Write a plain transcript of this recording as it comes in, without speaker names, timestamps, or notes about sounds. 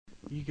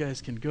You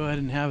guys can go ahead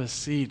and have a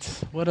seat.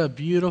 What a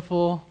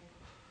beautiful,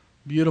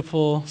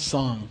 beautiful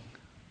song.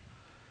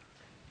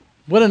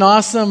 What an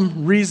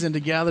awesome reason to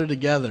gather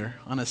together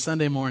on a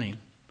Sunday morning,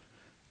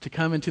 to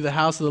come into the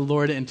house of the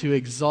Lord and to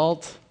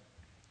exalt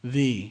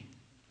Thee,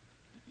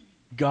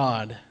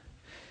 God.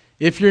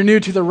 If you're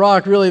new to the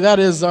Rock, really that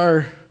is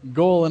our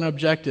goal and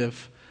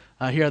objective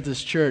here at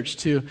this church,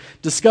 to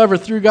discover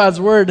through God's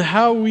Word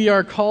how we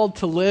are called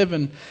to live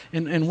and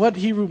what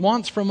He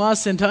wants from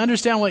us, and to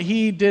understand what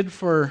He did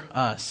for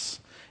us,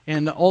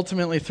 and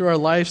ultimately through our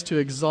lives to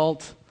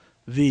exalt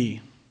Thee.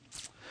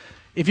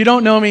 If you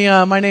don't know me,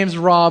 my name's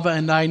Rob,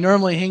 and I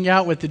normally hang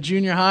out with the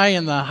junior high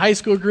and the high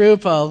school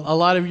group, a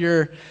lot of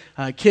your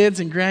kids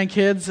and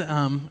grandkids,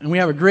 and we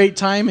have a great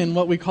time in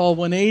what we call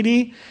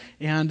 180,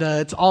 and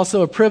it's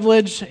also a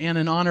privilege and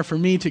an honor for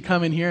me to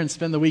come in here and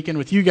spend the weekend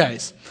with you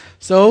guys.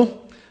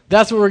 So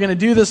that's what we're going to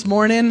do this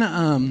morning.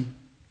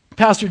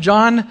 Pastor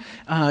John,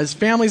 his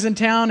family's in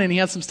town, and he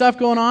has some stuff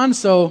going on,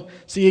 so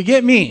you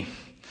get me.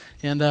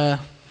 And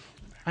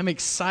I'm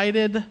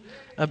excited.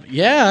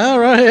 Yeah, all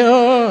right.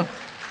 Oh.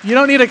 You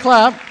don't need a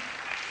clap,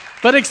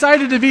 but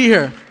excited to be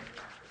here.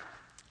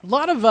 A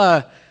lot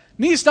of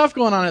neat stuff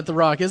going on at The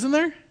Rock, isn't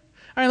there?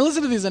 I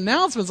listen to these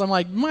announcements, I'm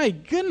like, my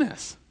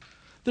goodness.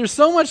 There's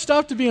so much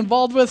stuff to be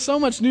involved with, so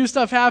much new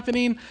stuff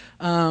happening.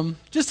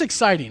 Just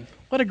exciting.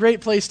 What a great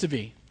place to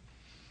be.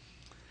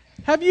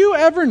 Have you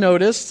ever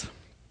noticed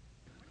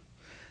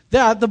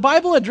that the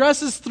Bible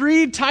addresses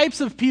 3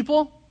 types of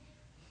people?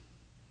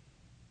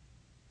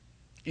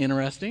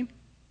 Interesting.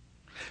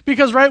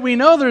 Because, right, we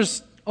know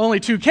there's only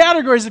 2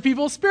 categories of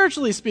people,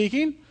 spiritually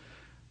speaking.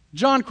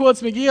 John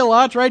quotes McGee a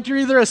lot, right? You're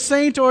either a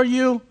saint or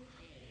you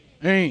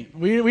ain't.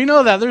 We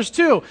know that. There's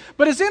 2.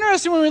 But it's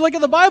interesting when we look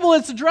at the Bible,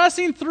 it's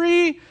addressing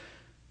 3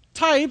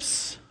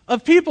 types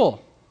of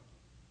people.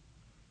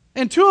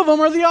 And 2 of them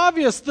are the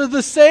obvious,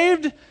 the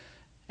saved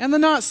and the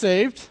not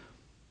saved.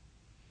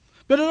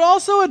 But it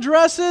also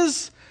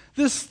addresses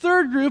this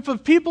 3rd group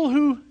of people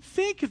who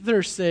think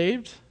they're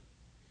saved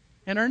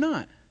and are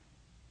not.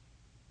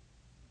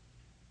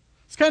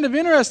 It's kind of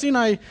interesting.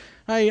 I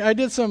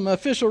did some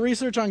official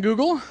research on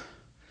Google,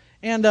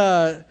 and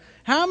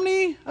how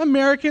many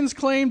Americans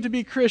claim to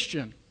be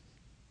Christian?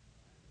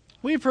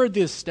 We've heard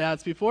these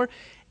stats before.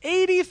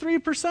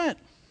 83%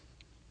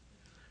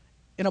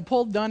 in a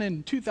poll done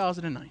in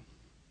 2009.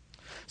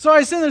 So I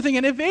was sitting there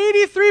thinking, if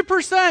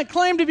 83%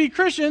 claim to be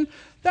Christian,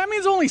 that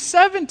means only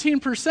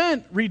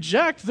 17%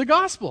 reject the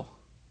gospel.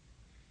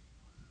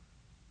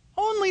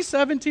 Only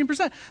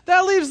 17%.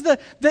 That leaves the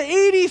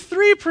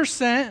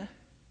 83%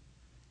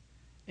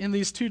 in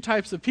these 2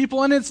 types of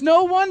people. And it's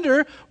no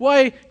wonder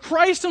why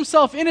Christ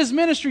himself in his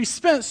ministry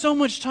spent so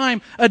much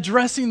time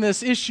addressing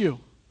this issue,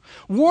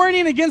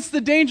 warning against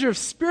the danger of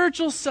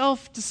spiritual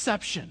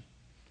self-deception.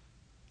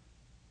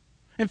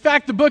 In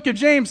fact, the book of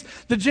James,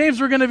 the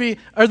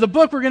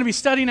book we're going to be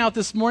studying out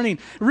this morning,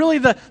 really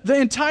the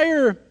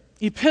entire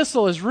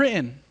epistle is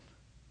written,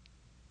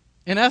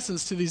 in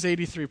essence, to these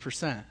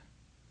 83%.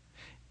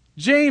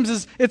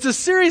 James it's a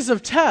series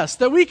of tests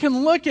that we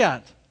can look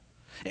at,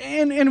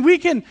 and we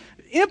can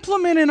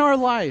implement in our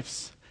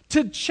lives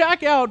to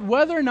check out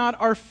whether or not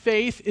our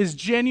faith is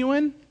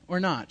genuine or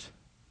not.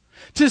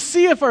 To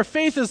see if our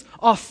faith is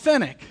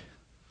authentic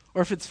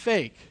or if it's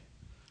fake.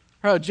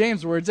 Or how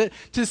James words it,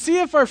 to see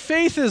if our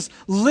faith is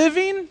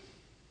living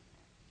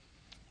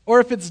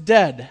or if it's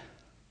dead.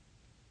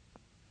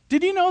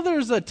 Did you know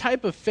there's a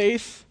type of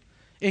faith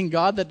in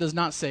God that does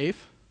not save?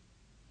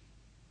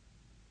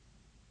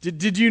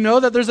 Did you know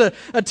that there's a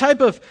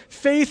type of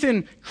faith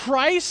in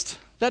Christ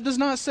that does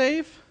not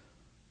save?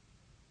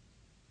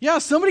 Yeah,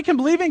 somebody can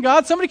believe in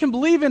God, somebody can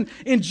believe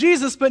in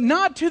Jesus, but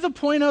not to the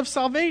point of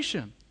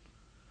salvation.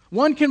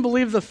 One can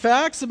believe the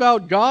facts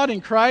about God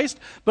and Christ,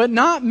 but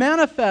not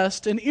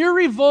manifest an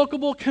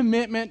irrevocable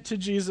commitment to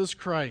Jesus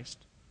Christ.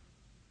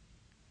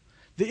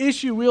 The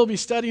issue we'll be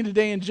studying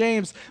today in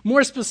James,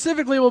 more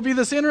specifically, will be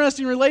this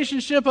interesting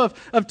relationship of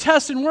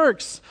tests and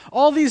works.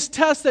 All these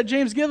tests that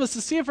James gives us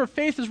to see if our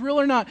faith is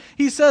real or not.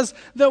 He says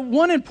that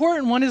one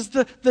important one is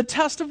the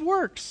test of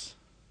works.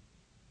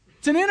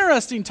 It's an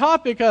interesting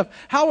topic of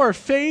how our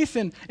faith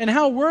and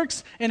how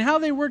works and how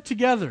they work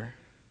together.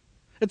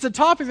 It's a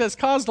topic that's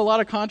caused a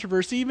lot of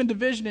controversy, even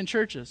division in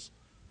churches.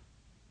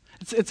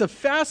 It's a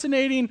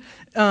fascinating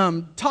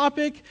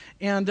topic,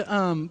 and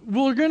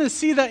we're going to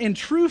see that in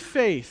true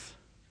faith,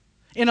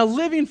 in a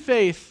living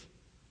faith,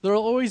 there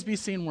will always be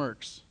seen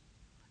works.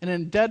 And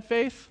in dead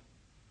faith,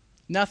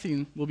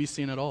 nothing will be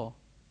seen at all.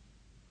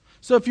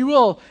 So if you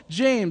will,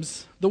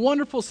 James, the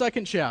wonderful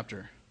 2nd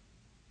chapter.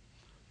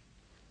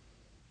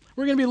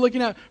 We're going to be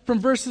looking at from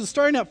verses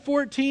starting at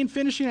 14,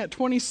 finishing at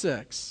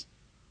 26,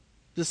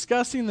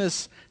 discussing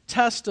this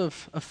test of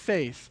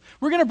faith.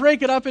 We're going to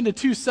break it up into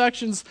 2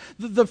 sections.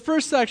 The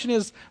first section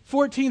is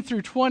 14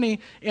 through 20,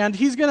 and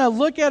he's going to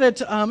look at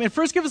it and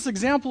first give us an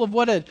example of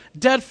what a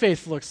dead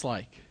faith looks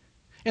like.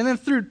 And then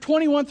through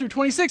 21 through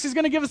 26, he's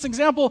going to give us an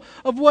example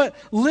of what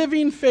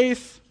living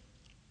faith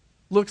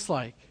looks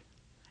like.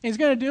 And he's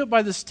going to do it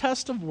by this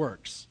test of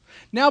works.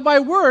 Now, by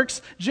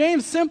works,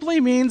 James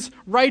simply means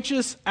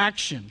righteous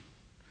action.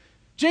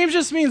 James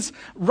just means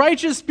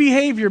righteous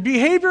behavior,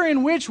 behavior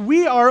in which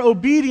we are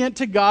obedient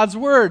to God's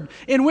word,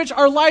 in which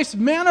our lives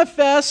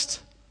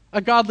manifest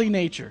a godly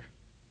nature.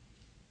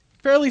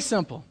 Fairly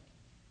simple.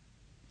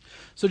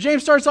 So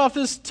James starts off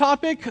this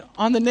topic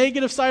on the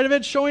negative side of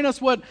it, showing us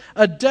what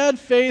a dead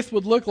faith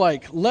would look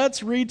like.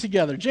 Let's read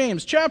together.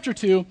 James chapter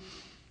 2,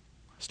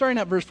 starting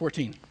at verse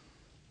 14.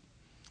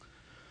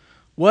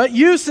 What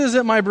use is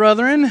it, my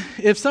brethren,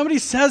 if somebody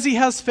says he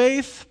has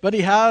faith, but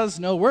he has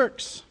no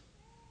works?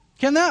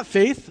 Can that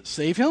faith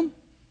save him?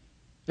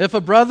 If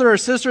a brother or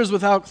sister is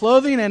without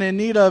clothing and in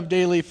need of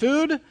daily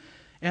food,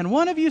 and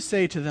one of you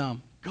say to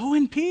them, go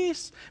in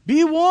peace,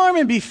 be warm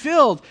and be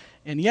filled,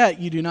 and yet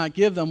you do not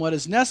give them what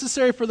is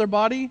necessary for their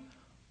body,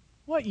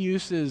 what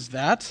use is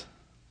that?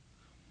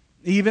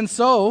 Even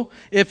so,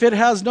 if it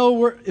has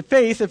no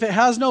faith, if it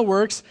has no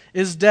works,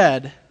 is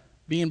dead,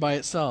 being by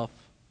itself.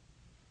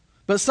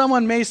 But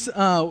someone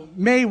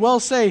may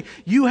well say,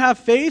 you have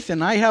faith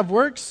and I have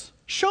works.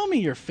 Show me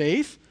your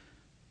faith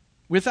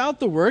without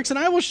the works, and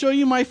I will show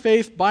you my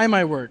faith by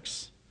my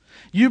works.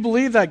 You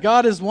believe that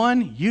God is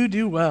one, you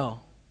do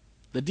well.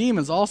 The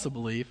demons also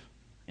believe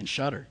and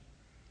shudder.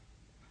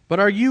 But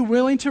are you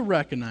willing to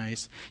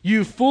recognize,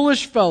 you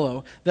foolish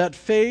fellow, that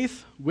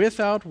faith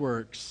without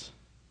works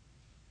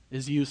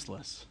is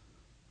useless?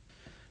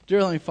 Dear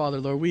Heavenly Father,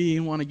 Lord, we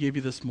want to give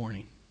you this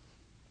morning.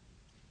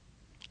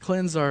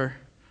 Cleanse our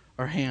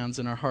hands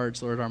and our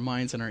hearts, Lord, our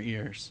minds and our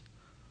ears.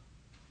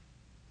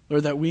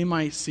 Lord, that we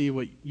might see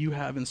what you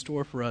have in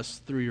store for us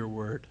through your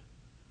word.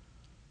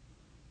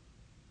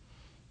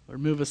 Lord,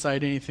 move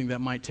aside anything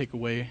that might take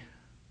away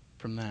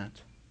from that.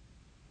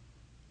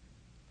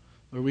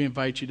 Lord, we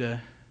invite you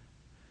to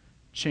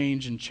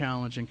change and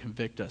challenge and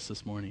convict us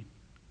this morning.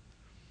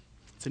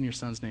 It's in your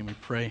Son's name we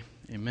pray.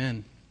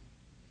 Amen.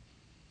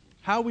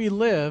 How we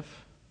live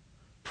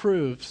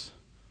proves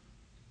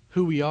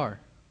who we are.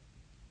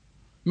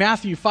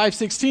 Matthew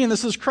 5:16,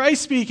 this is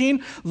Christ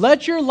speaking.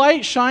 Let your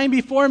light shine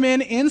before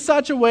men in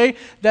such a way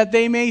that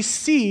they may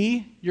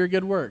see your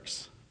good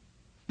works.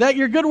 That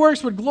your good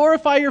works would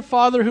glorify your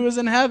Father who is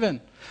in heaven.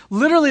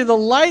 Literally, the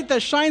light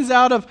that shines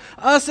out of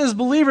us as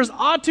believers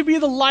ought to be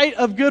the light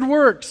of good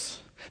works.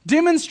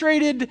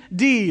 Demonstrated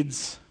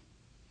deeds.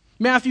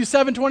 Matthew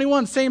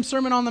 7:21, same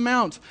Sermon on the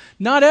Mount.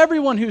 Not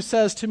everyone who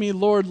says to me,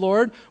 Lord,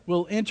 Lord,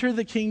 will enter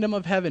the kingdom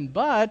of heaven,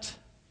 but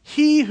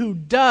he who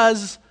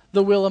does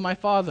the will of my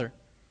Father.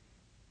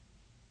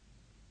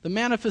 The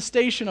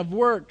manifestation of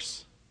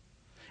works.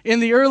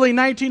 In the early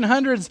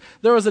 1900s,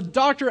 there was a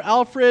Dr.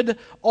 Alfred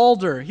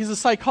Adler. He's a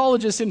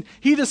psychologist, and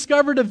he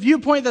discovered a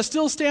viewpoint that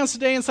still stands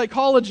today in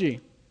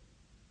psychology.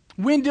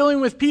 When dealing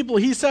with people,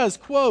 he says,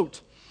 quote,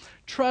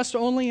 trust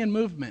only in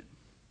movement.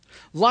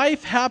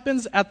 Life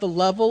happens at the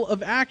level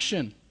of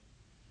action.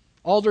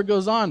 Adler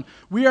goes on,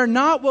 we are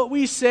not what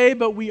we say,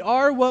 but we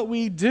are what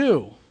we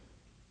do.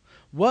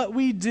 What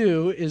we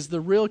do is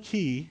the real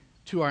key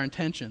to our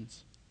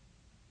intentions.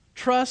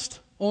 Trust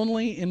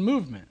only in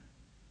movement.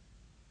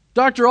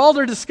 Dr.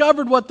 Adler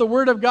discovered what the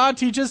Word of God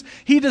teaches.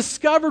 He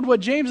discovered what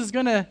James is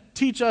going to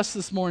teach us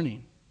this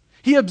morning.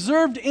 He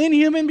observed in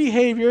human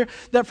behavior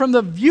that from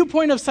the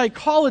viewpoint of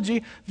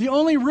psychology, the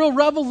only real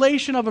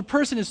revelation of a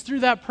person is through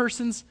that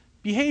person's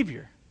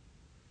behavior.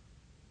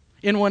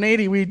 In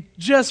 180, we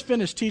just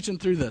finished teaching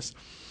through this.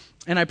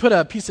 And I put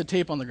a piece of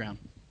tape on the ground.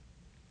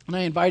 And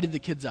I invited the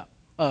kids up,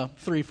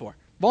 3, 4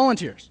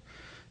 volunteers.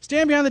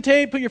 Stand behind the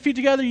tape, put your feet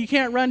together. You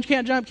can't run, you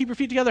can't jump, keep your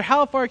feet together.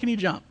 How far can you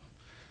jump?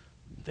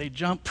 They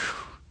jump,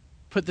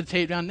 put the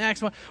tape down.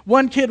 Next one.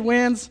 One kid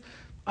wins.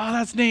 Oh,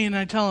 that's neat. And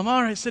I tell him,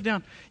 all right, sit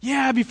down.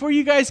 Yeah, before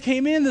you guys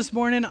came in this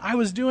morning, I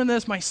was doing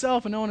this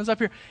myself and no one is up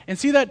here. And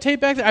see that tape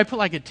back there? I put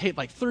like a tape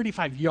like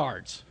 35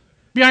 yards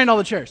behind all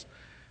the chairs.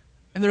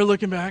 And they're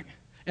looking back.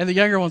 And the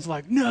younger one's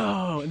like,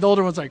 no. And the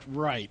older one's like,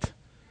 right.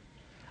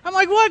 I'm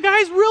like, what,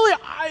 guys?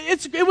 Really?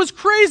 It was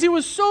crazy. It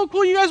was so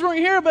cool. You guys weren't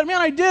here, but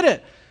man, I did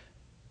it.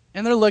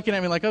 And they're looking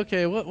at me like,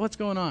 okay, what's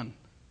going on?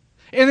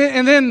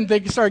 And then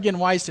they start getting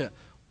wise to it.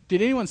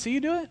 Did anyone see you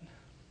do it?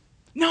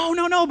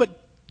 No, but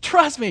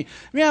trust me.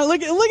 Man,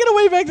 look at it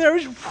way back there.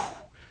 Then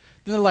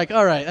they're like,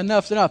 all right,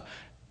 enough's enough.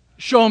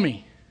 Show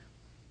me.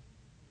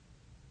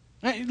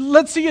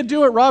 Let's see you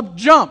do it, Rob.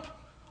 Jump.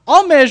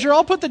 I'll measure.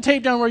 I'll put the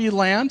tape down where you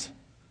land.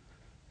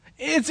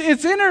 It's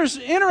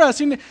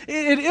interesting.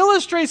 It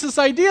illustrates this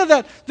idea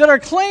that our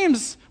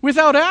claims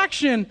without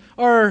action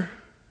are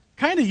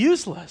kind of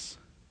useless.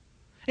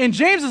 And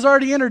James has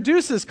already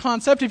introduced this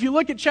concept. If you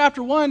look at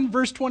chapter 1,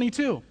 verse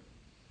 22.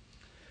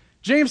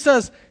 James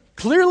says,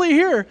 clearly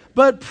here,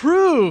 but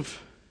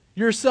prove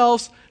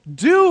yourselves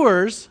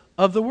doers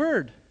of the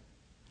word,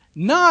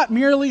 not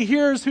merely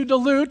hearers who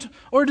dilute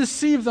or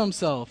deceive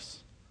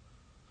themselves.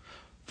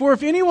 For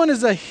if anyone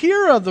is a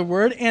hearer of the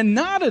word and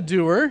not a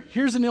doer,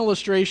 here's an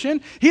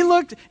illustration. He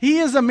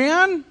is a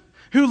man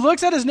who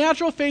looks at his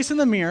natural face in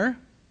the mirror.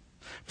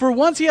 For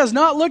once he has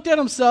looked at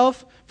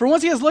himself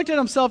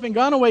and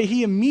gone away,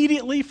 he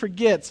immediately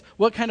forgets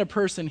what kind of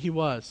person he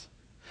was.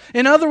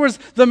 In other words,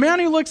 the man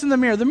who looks in the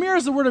mirror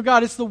is the Word of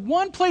God. It's the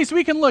one place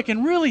we can look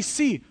and really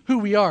see who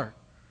we are.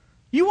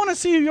 You want to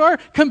see who you are?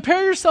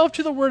 Compare yourself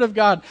to the Word of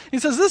God. He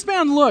says, this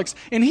man looks,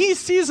 and he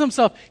sees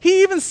himself.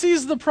 He even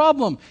sees the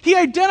problem. He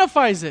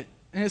identifies it.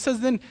 And it says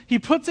then he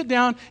puts it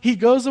down, he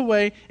goes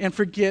away, and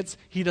forgets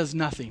he does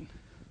nothing.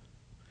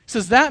 He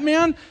says, that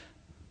man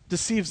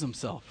deceives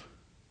himself.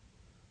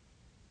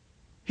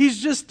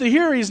 He's just the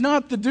hearer, he's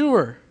not the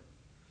doer.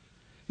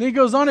 Then he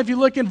goes on, if you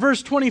look in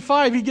verse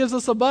 25, he gives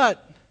us a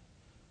but.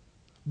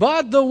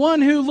 But the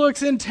one who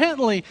looks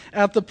intently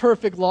at the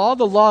perfect law,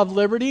 the law of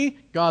liberty,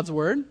 God's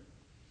word,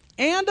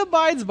 and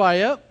abides by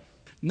it,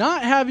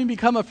 not having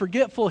become a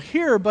forgetful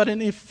hearer, but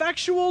an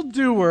effectual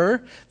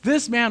doer,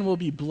 this man will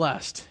be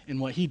blessed in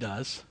what he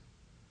does.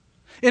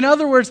 In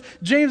other words,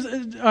 James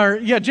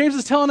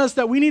is telling us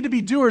that we need to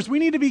be doers. We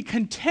need to be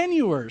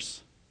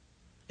continuers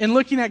in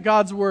looking at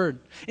God's word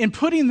and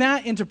putting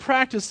that into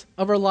practice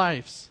of our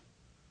lives.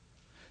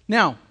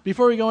 Now,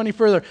 before we go any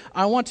further,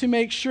 I want to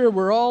make sure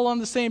we're all on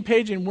the same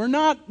page and we're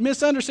not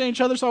misunderstanding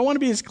each other, so I want to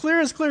be as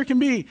clear can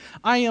be.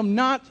 I am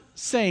not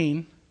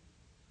saying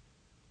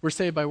we're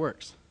saved by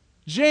works.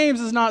 James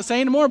is not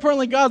saying, and more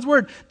importantly, God's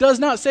word does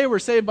not say we're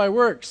saved by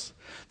works.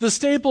 The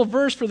staple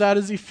verse for that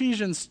is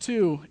Ephesians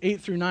 2, 8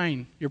 through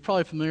 9. You're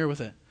probably familiar with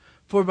it.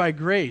 For by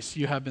grace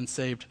you have been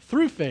saved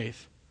through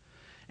faith,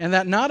 and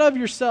that not of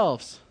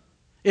yourselves.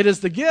 It is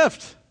the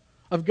gift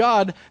of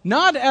God,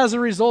 not as a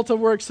result of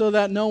works, so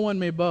that no one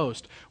may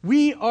boast.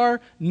 We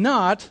are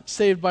not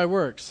saved by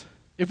works.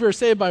 If we were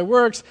saved by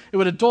works, it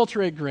would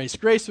adulterate grace.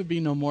 Grace would be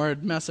no more. It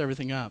would mess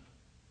everything up.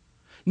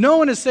 No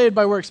one is saved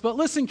by works, but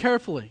listen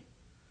carefully.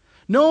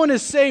 No one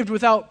is saved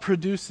without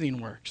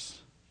producing works.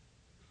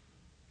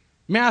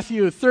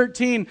 Matthew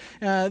 13,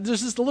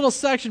 there's just a little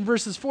section,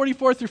 verses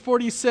 44 through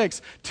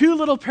 46. Two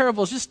little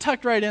parables just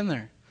tucked right in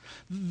there.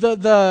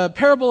 The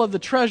parable of the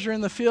treasure in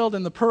the field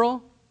and the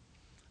pearl.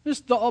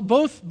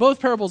 Both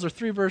parables are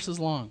 3 verses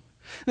long.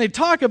 And they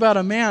talk about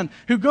a man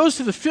who goes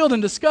to the field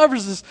and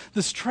discovers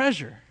this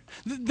treasure.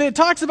 It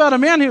talks about a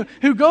man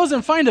who goes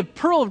and finds a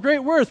pearl of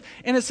great worth,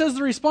 and it says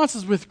the response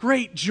is with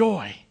great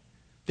joy.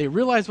 They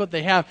realize what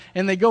they have,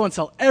 and they go and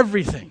sell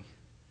everything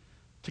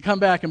to come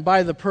back and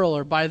buy the pearl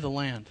or buy the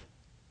land.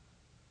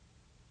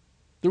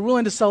 They're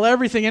willing to sell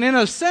everything, and in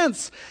a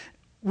sense,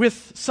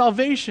 with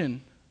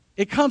salvation,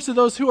 it comes to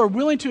those who are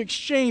willing to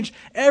exchange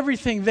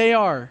everything they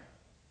are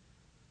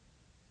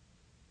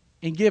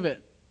and give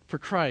it for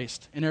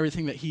Christ and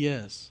everything that He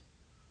is.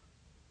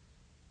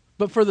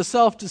 But for the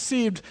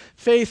self-deceived,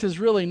 faith is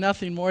really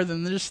nothing more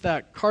than just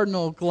that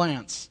cardinal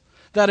glance,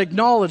 that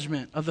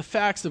acknowledgement of the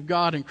facts of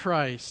God and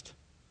Christ.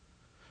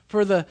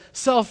 For the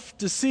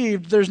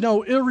self-deceived, there's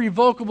no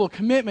irrevocable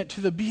commitment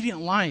to the obedient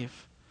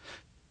life.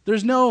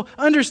 There's no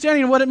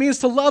understanding of what it means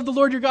to love the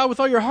Lord your God with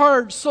all your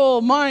heart,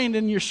 soul, mind,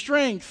 and your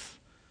strength,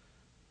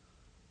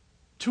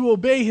 to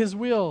obey His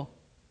will.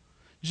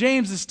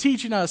 James is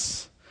teaching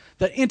us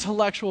that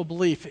intellectual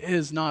belief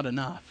is not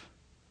enough.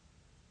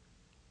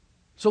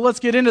 So let's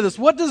get into this.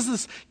 What does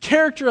this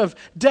character of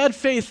dead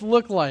faith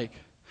look like?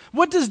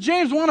 What does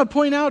James want to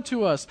point out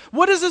to us?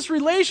 What is this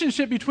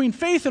relationship between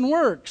faith and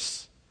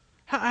works?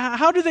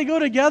 How do they go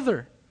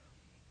together?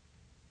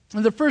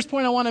 And the first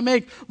point I want to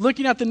make,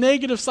 looking at the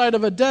negative side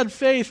of a dead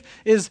faith,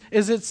 is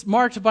it's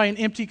marked by an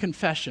empty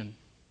confession.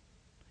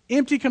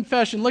 Empty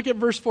confession. Look at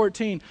verse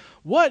 14.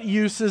 What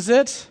use is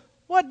it?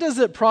 What does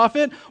it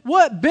profit?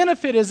 What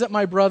benefit is it,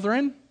 my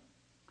brethren?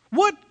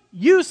 What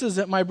use is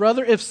it, my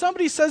brother, if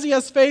somebody says he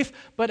has faith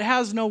but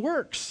has no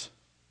works?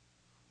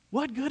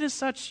 What good is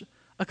such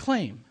a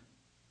claim?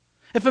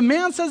 If a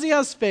man says he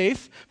has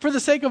faith for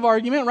the sake of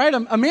argument, right?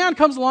 A man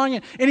comes along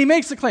and he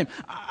makes a claim.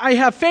 I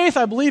have faith.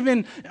 I believe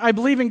in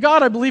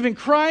God. I believe in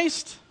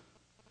Christ.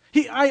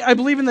 I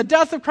believe in the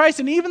death of Christ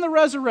and even the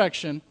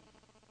resurrection.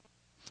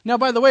 Now,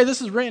 by the way,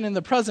 this is written in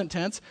the present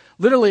tense.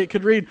 Literally, it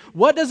could read,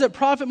 what does it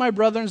profit, my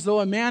brethren,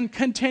 though a man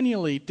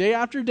continually, day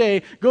after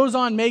day, goes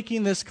on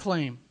making this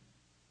claim?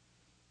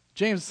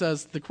 James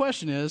says the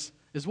question is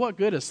what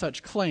good is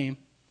such claim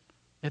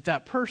if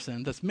that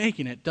person that's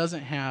making it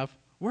doesn't have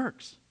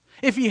works?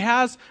 If he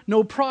has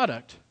no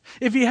product,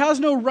 if he has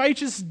no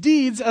righteous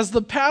deeds as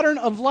the pattern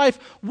of life,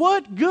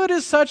 what good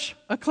is such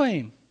a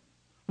claim?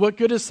 What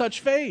good is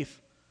such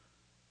faith?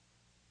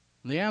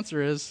 And the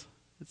answer is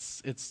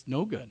it's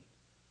no good.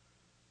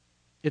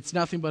 It's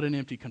nothing but an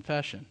empty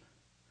confession.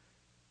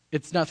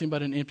 It's nothing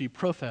but an empty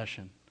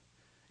profession.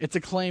 It's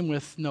a claim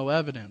with no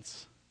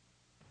evidence.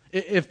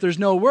 If there's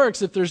no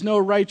works, if there's no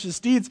righteous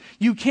deeds,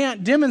 you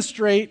can't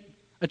demonstrate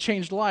a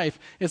changed life.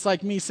 It's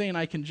like me saying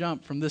I can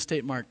jump from this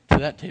tape mark to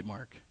that tape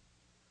mark.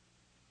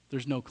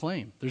 There's no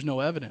claim. There's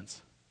no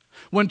evidence.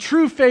 When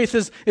true faith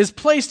is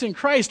placed in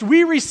Christ,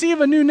 we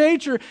receive a new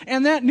nature,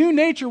 and that new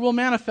nature will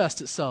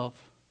manifest itself.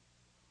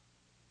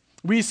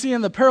 We see in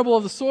the parable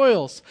of the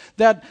soils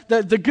that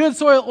the good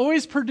soil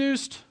always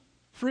produced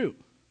fruit.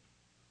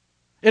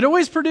 It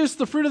always produced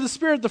the fruit of the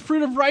Spirit, the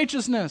fruit of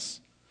righteousness.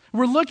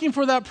 We're looking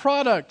for that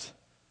product.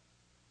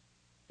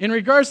 In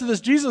regards to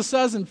this, Jesus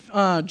says in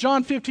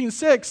John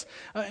 15:6,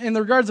 in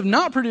the regards of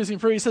not producing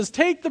fruit, he says,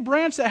 take the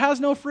branch that has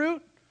no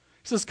fruit.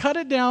 He says, cut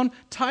it down,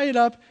 tie it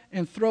up,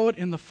 and throw it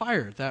in the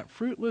fire, that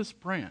fruitless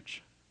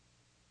branch.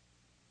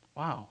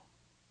 Wow.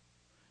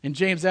 And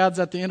James adds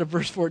at the end of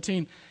verse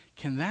 14,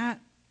 can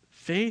that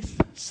faith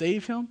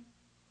save him?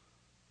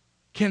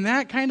 Can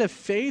that kind of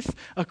faith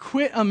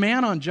acquit a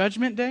man on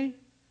judgment day?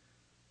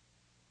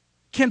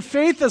 Can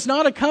faith that's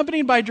not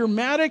accompanied by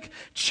dramatic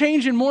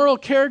change in moral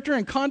character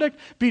and conduct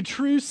be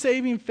true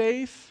saving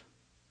faith?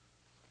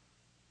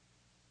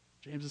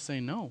 James is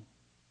saying no.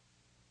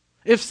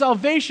 If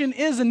salvation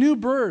is a new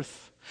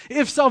birth,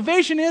 if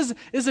salvation is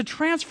a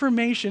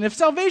transformation, if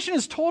salvation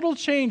is total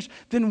change,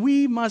 then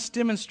we must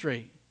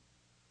demonstrate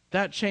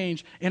that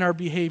change in our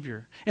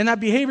behavior. And that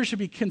behavior should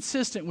be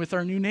consistent with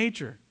our new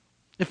nature.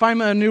 If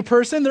I'm a new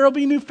person, there will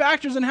be new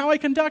factors in how I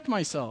conduct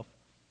myself.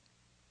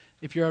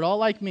 If you're at all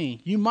like me,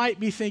 you might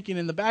be thinking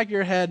in the back of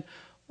your head,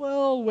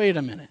 well, wait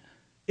a minute.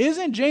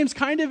 Isn't James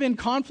kind of in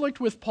conflict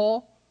with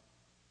Paul?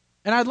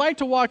 And I'd like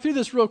to walk through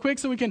this real quick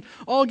so we can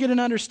all get an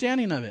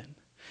understanding of it.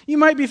 You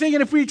might be thinking,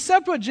 if we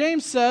accept what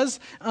James says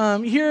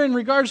here in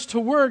regards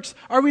to works,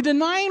 are we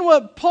denying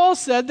what Paul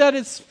said, that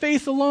it's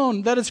faith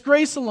alone, that it's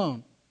grace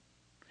alone?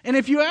 And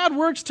if you add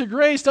works to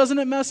grace, doesn't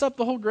it mess up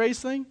the whole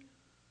grace thing?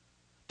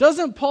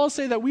 Doesn't Paul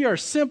say that we are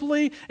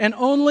simply and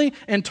only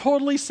and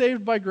totally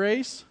saved by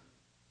grace?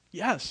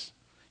 Yes.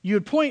 You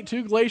would point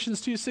to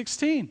Galatians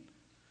 2:16.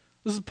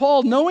 This is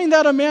Paul, knowing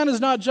that a man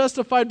is not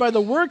justified by the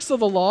works of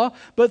the law,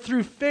 but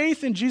through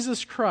faith in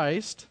Jesus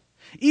Christ,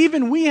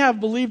 even we have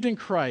believed in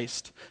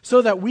Christ,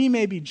 so that we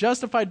may be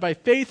justified by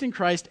faith in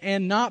Christ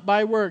and not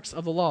by works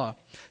of the law.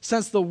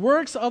 Since the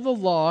works of the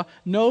law,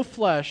 no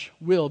flesh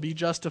will be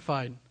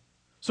justified.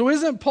 So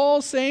isn't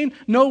Paul saying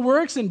no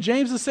works and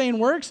James is saying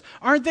works?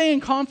 Aren't they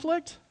in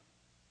conflict?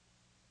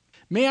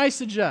 May I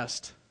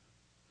suggest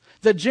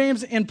that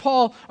James and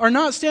Paul are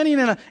not standing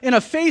in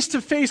a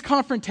face-to-face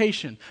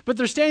confrontation, but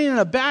they're standing in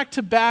a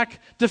back-to-back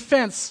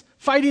defense,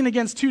 fighting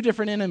against two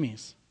different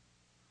enemies.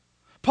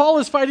 Paul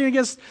is fighting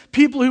against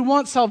people who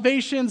want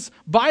salvations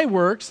by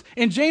works,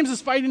 and James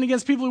is fighting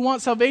against people who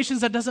want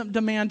salvations that doesn't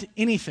demand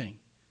anything.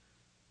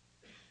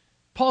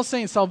 Paul's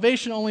saying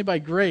salvation only by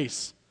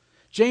grace.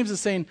 James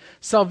is saying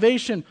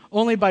salvation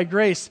only by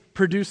grace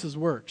produces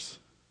works.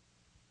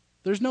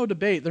 There's no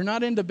debate. They're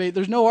not in debate.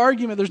 There's no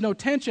argument. There's no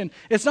tension.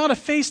 It's not a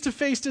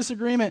face-to-face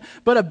disagreement,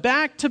 but a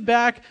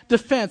back-to-back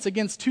defense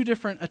against two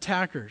different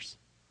attackers.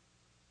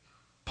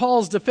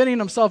 Paul's defending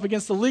himself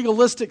against the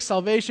legalistic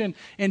salvation,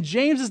 and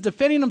James is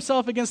defending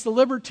himself against the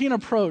libertine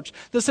approach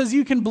that says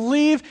you can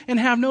believe and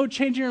have no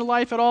change in your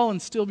life at all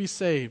and still be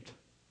saved.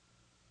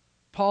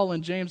 Paul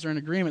and James are in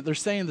agreement. They're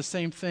saying the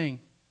same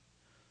thing.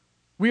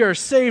 We are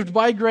saved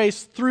by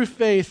grace through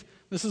faith.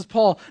 This is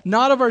Paul,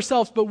 not of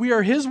ourselves, but we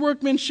are his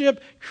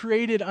workmanship,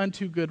 created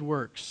unto good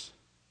works.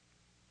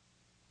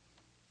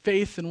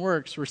 Faith and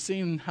works, we're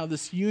seeing how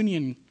this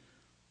union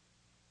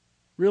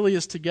really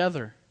is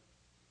together.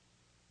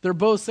 They're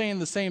both saying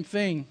the same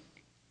thing.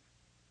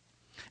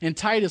 In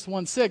Titus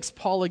 1:6,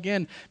 Paul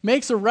again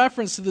makes a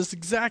reference to this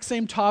exact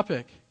same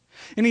topic.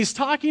 And he's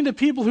talking to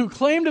people who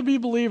claim to be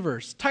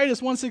believers. Titus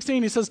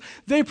 1:16, he says,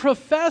 they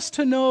profess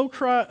to know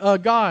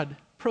God.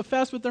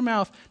 Profess with their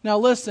mouth. Now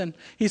listen,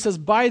 he says,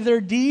 by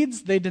their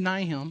deeds they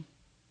deny him.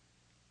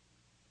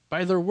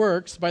 By their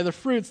works, by their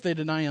fruits they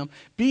deny him,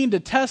 being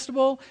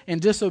detestable and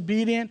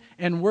disobedient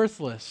and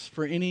worthless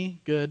for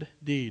any good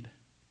deed.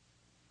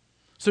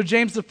 So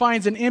James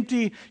defines an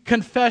empty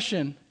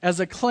confession as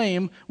a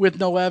claim with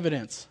no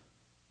evidence.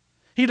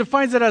 He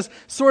defines it as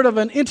sort of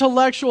an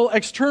intellectual,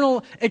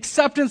 external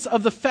acceptance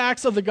of the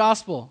facts of the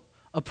gospel,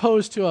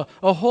 opposed to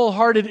a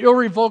wholehearted,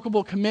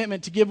 irrevocable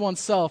commitment to give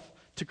oneself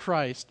to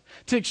Christ,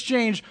 to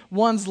exchange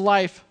one's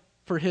life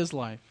for his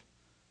life.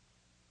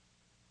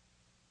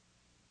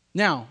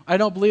 Now, I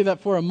don't believe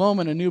that for a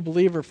moment a new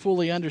believer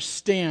fully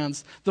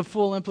understands the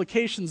full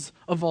implications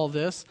of all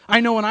this. I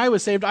know when I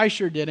was saved, I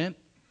sure didn't.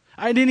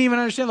 I didn't even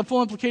understand the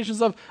full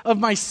implications of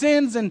my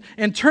sins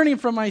and turning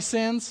from my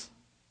sins.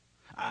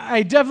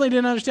 I definitely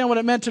didn't understand what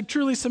it meant to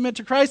truly submit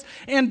to Christ,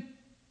 and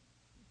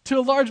to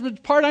a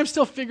large part, I'm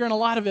still figuring a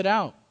lot of it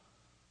out.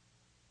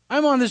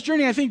 I'm on this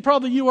journey, I think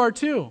probably you are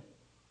too.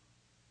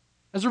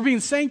 As we're being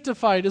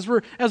sanctified, as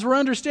we're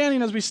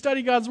understanding, as we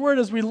study God's Word,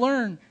 as we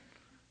learn,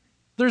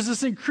 there's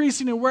this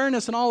increasing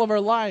awareness in all of our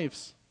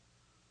lives.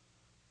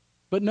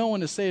 But no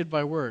one is saved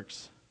by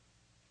works.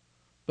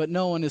 But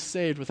no one is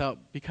saved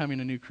without becoming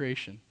a new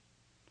creation.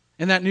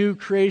 And that new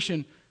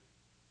creation,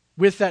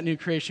 with that new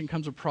creation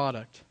comes a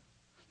product.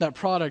 That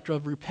product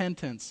of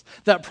repentance.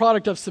 That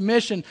product of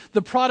submission.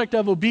 The product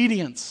of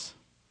obedience.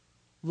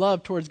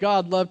 Love towards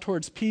God, love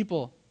towards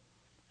people,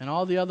 and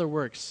all the other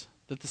works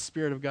that the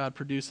Spirit of God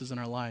produces in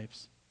our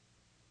lives.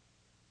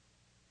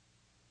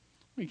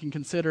 We can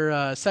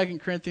consider 2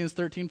 Corinthians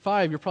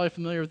 13:5. You're probably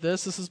familiar with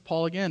this. This is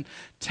Paul again.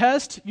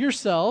 Test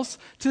yourselves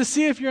to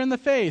see if you're in the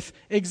faith.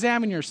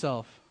 Examine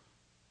yourself.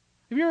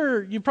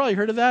 You've probably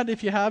heard of that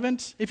if you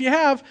haven't. If you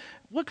have,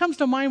 what comes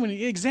to mind when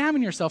you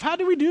examine yourself? How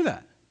do we do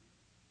that?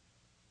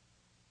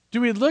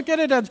 Do we look at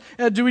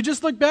it do we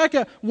just look back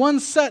at one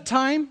set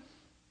time?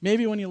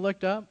 Maybe when you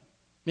looked up,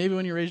 maybe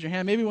when you raised your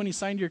hand, maybe when you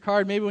signed your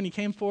card, maybe when you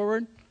came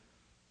forward,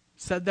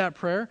 said that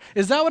prayer.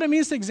 Is that what it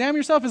means to examine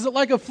yourself? Is it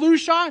like a flu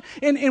shot?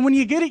 And when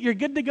you get it, you're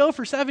good to go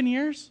for 7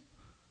 years?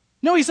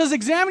 No, he says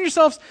examine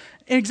yourselves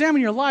and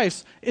examine your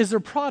lives. Is there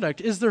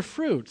product? Is there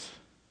fruit?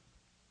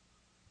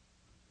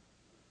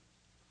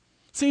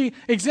 See,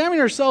 examining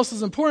ourselves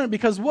is important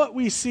because what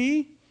we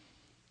see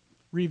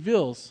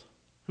reveals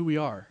who we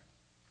are.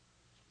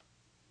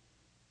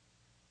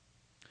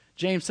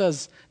 James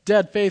says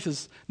dead faith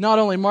is not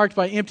only marked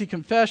by empty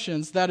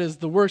confessions, that is,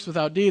 the works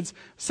without deeds.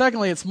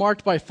 Secondly, it's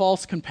marked by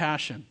false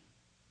compassion.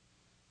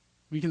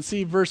 We can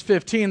see verse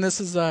 15. This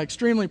is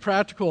extremely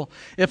practical.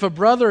 If a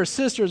brother or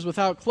sister is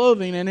without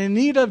clothing and in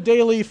need of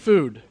daily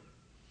food,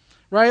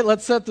 right?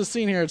 Let's set the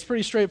scene here. It's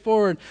pretty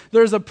straightforward.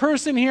 There's a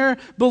person here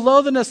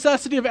below the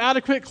necessity of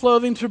adequate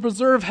clothing to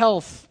preserve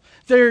health.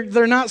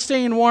 They're not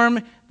staying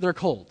warm. They're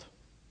cold.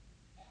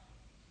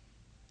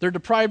 They're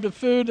deprived of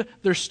food.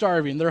 They're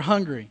starving. They're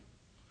hungry.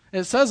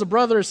 It says a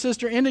brother or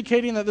sister,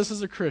 indicating that this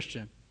is a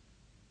Christian.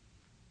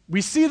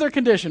 We see their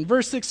condition.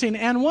 Verse 16,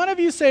 and one of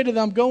you say to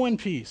them, go in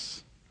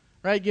peace.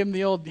 Right? Give them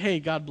the old, hey,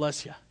 God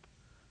bless you.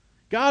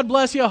 God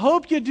bless you. I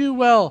hope you do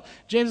well.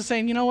 James is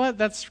saying, you know what?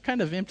 That's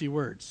kind of empty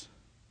words.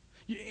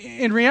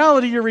 In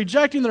reality, you're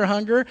rejecting their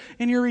hunger,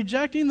 and you're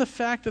rejecting the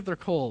fact that they're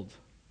cold.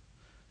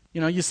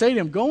 You say to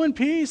them, go in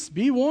peace,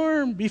 be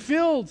warm, be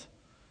filled.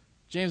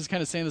 James is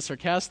kind of saying this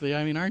sarcastically.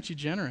 I mean, aren't you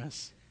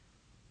generous?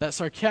 That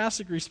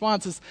sarcastic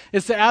response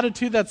is the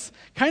attitude that's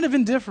kind of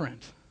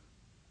indifferent.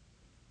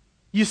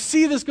 You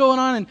see this going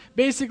on, and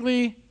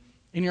basically,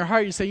 in your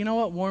heart, you say, you know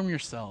what? Warm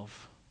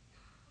yourself.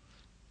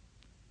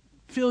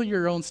 Fill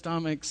your own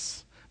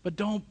stomachs, but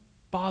don't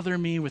bother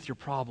me with your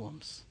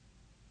problems.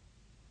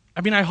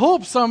 I mean, I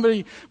hope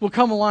somebody will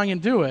come along and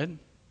do it.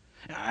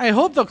 I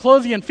hope they'll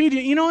clothe you and feed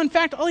you. In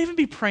fact, I'll even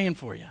be praying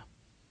for you.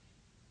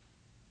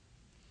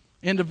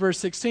 End of verse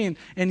 16.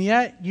 And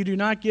yet you do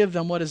not give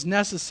them what is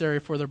necessary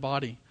for their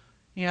body.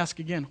 You ask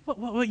again,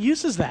 what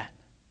use is that?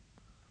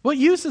 What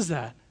use is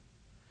that?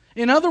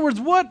 In other words,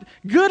 what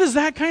good is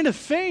that kind of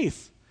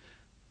faith?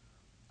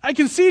 I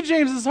can see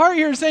James's heart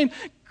here saying,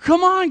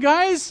 come on,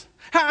 guys.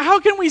 How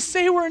can we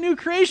say we're a new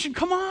creation?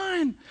 Come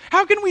on.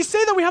 How can we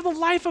say that we have the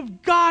life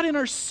of God in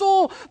our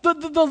soul,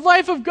 the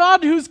life of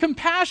God who's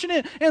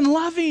compassionate and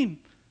loving,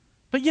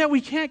 but yet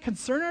we can't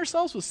concern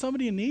ourselves with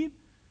somebody in need?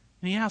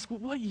 And he asks,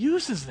 what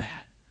use is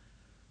that?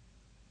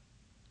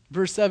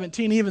 Verse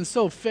 17, even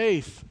so,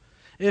 faith,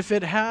 if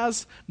it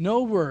has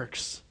no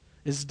works,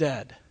 is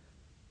dead,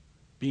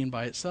 being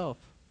by itself.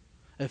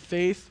 A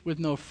faith with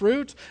no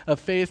fruit, a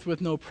faith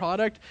with no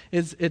product,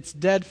 it's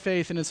dead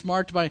faith, and it's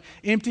marked by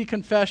empty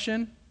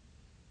confession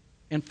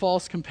and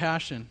false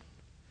compassion.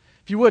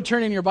 If you would,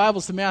 turn in your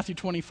Bibles to Matthew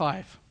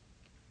 25.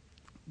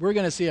 We're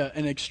going to see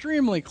an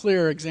extremely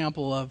clear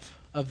example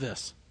of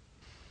this.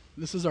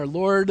 This is our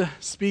Lord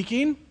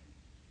speaking.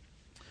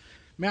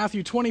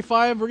 Matthew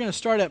 25, we're going to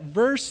start at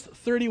verse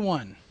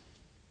 31.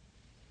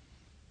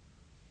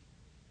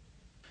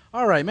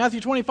 All right,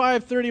 Matthew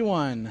 25,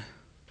 31.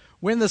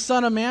 When the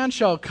Son of Man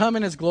shall come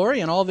in his glory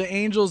and all the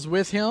angels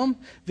with him,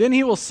 then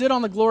he will sit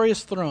on the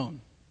glorious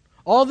throne.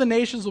 All the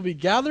nations will be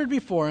gathered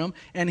before him,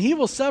 and he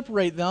will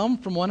separate them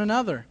from one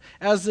another,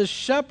 as the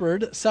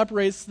shepherd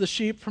separates the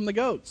sheep from the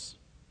goats.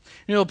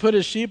 And he will put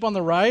his sheep on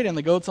the right and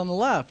the goats on the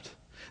left.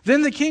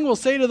 Then the king will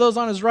say to those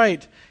on his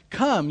right,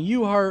 come,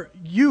 you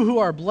who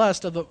are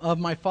blessed of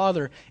my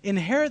Father,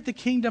 inherit the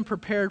kingdom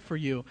prepared for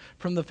you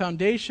from the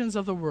foundations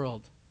of the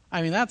world.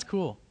 I mean, that's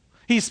cool.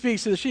 He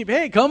speaks to the sheep.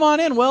 Hey, come on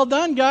in. Well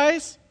done,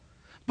 guys.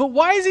 But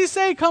why does he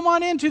say come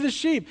on in to the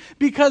sheep?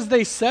 Because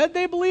they said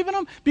they believe in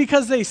him?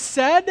 Because they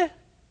said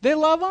they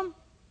love him?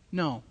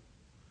 No.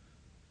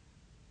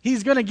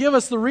 He's going to give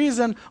us the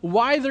reason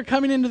why they're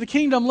coming into the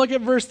kingdom. Look at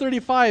verse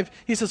 35.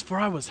 He says, for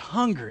I was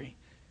hungry.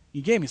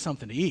 You gave me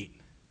something to eat.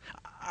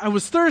 I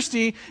was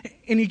thirsty,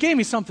 and you gave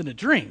me something to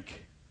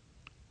drink.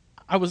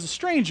 I was a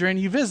stranger, and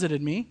you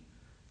visited me.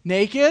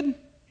 Naked,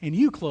 and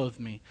you clothed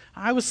me.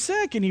 I was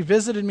sick, and you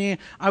visited me.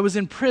 I was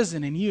in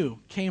prison, and you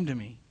came to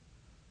me.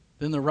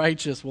 Then the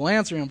righteous will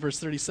answer him, verse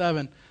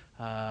 37,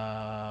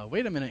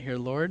 wait a minute here,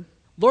 Lord.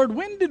 Lord,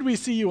 when did we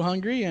see you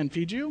hungry and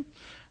feed you?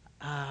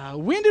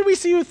 When did we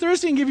see you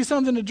thirsty and give you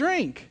something to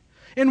drink?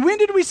 And when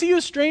did we see you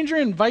a stranger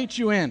and invite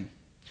you in?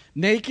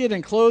 Naked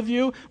and clothe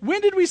you?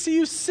 When did we see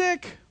you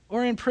sick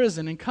or in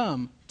prison and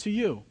come to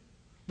you?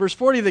 Verse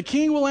 40, the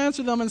king will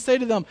answer them and say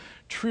to them,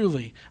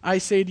 truly, I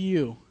say to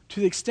you, to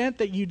the extent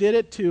that you did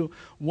it to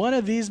one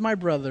of these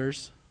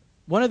brothers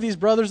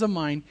of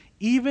mine,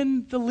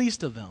 even the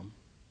least of them,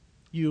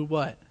 you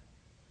what?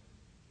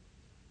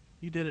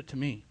 You did it to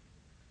me.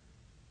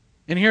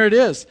 And here it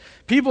is.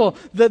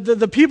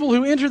 The people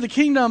who enter the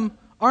kingdom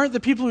aren't the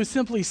people who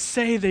simply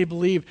say they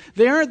believe.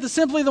 They aren't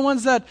simply the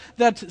ones that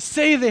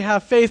say they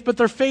have faith, but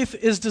their faith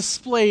is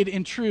displayed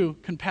in true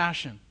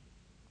compassion.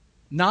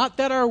 Not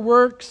that our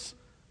works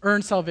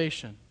earn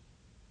salvation,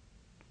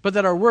 but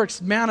that our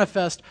works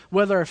manifest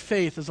whether our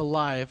faith is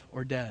alive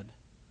or dead.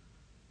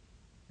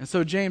 And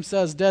so James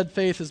says dead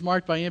faith is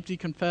marked by empty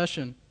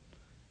confession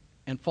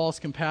and false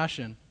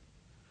compassion.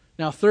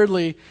 Now,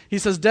 thirdly, he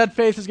says dead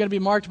faith is going to be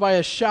marked by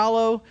a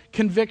shallow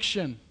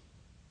conviction.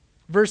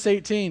 Verse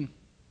 18.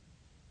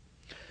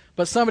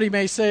 But somebody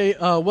may say,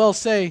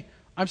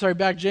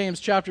 back James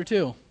chapter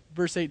 2,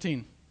 verse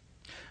 18.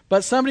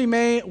 But somebody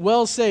may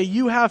well say,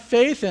 you have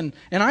faith and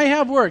I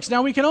have works.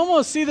 Now, we can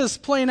almost see this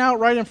playing out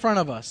right in front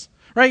of us.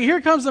 Right,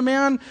 here comes a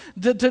man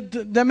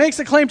that makes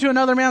a claim to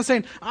another man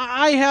saying,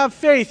 I have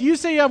faith. You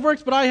say you have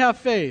works, but I have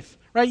faith.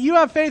 Right, you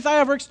have faith, I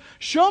have works.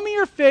 Show me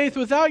your faith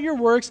without your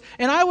works,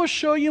 and I will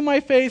show you my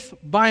faith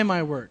by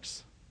my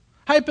works.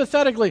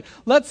 Hypothetically,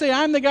 let's say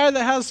I'm the guy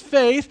that has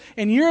faith,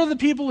 and you're the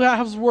people who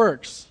have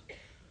works.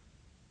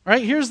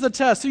 Right, here's the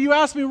test. So you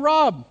ask me,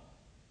 Rob,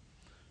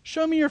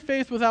 show me your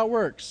faith without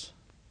works.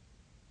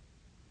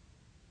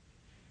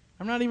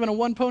 I'm not even a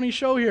one-pony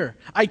show here.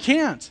 I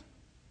can't.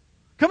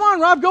 Come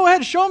on, Rob, go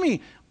ahead, show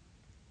me.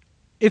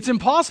 It's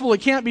impossible. It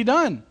can't be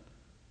done.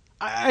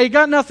 I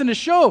got nothing to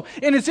show.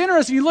 And it's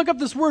interesting. You look up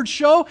this word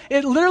show,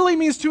 it literally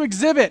means to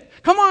exhibit.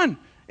 Come on,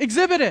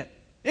 exhibit it.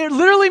 It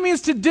literally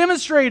means to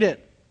demonstrate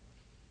it.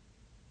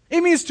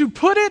 It means to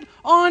put it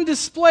on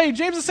display.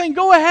 James is saying,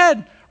 go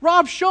ahead,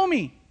 Rob, show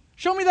me.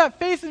 Show me that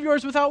faith of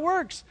yours without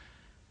works.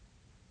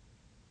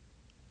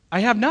 I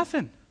have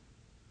nothing.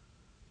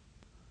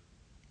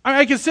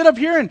 I could sit up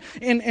here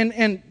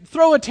and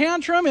throw a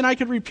tantrum, and I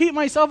could repeat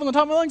myself on the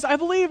top of my lungs, I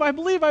believe,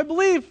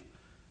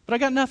 but I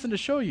got nothing to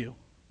show you.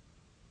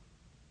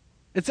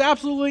 It's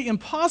absolutely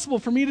impossible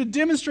for me to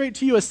demonstrate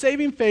to you a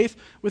saving faith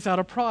without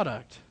a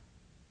product.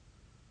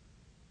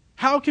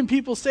 How can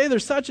people say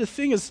there's such a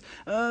thing as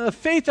a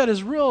faith that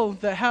is real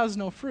that has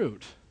no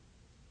fruit?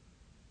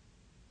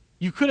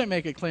 You couldn't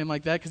make a claim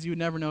like that because you would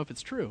never know if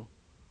it's true.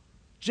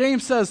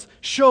 James says,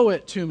 show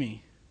it to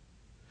me.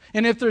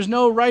 And if there's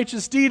no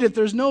righteous deed, if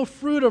there's no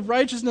fruit of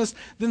righteousness,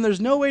 then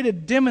there's no way to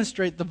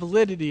demonstrate the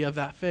validity of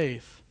that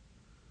faith.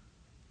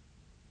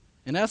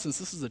 In essence,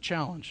 this is a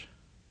challenge.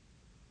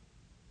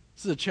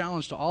 This is a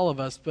challenge to all of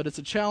us, but it's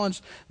a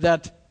challenge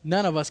that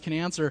none of us can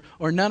answer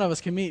or none of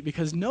us can meet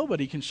because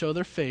nobody can show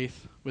their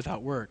faith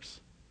without works.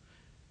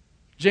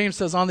 James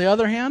says, on the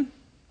other hand,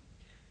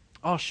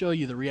 I'll show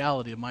you the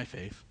reality of my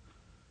faith.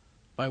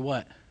 By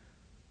what?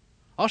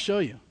 I'll show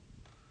you.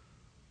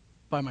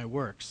 By my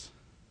works.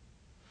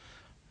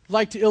 I'd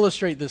like to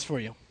illustrate this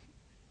for you.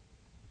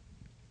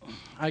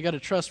 I got a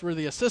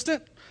trustworthy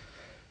assistant.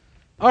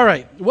 All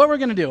right, what we're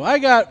going to do. I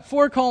got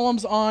 4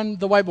 columns on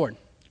the whiteboard.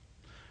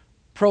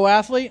 Pro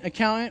athlete,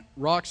 accountant,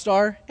 rock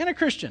star, and a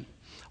Christian.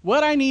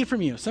 What I need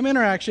from you, some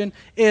interaction,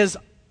 is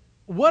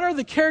what are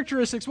the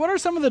characteristics, what are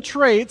some of the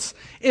traits?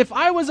 If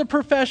I was a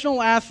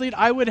professional athlete,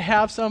 I would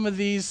have some of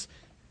these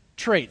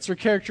traits or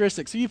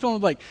characteristics. So you fill in the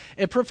blank.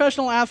 A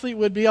professional athlete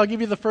would be, I'll give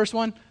you the first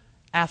one,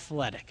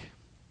 athletic.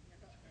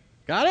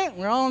 Got it?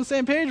 We're all on the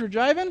same page? We're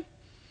jiving?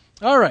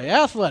 All right,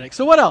 athletic.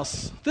 So what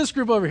else? This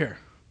group over here.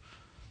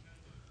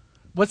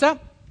 What's that?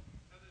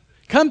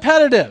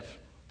 Competitive.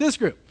 This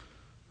group.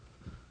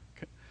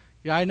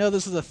 Yeah, I know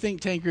this is a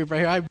think tank group right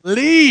here. I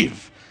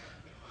believe.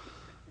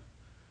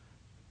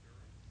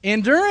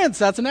 Endurance.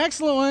 That's an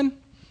excellent one.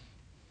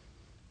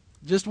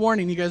 Just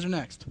warning, you guys are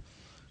next.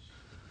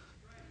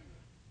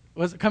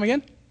 Was it come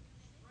again?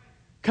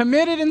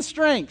 Committed in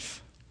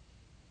strength.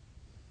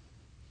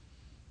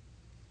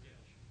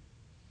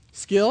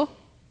 Skill.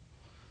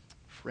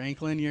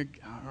 Franklin, you're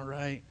all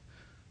right.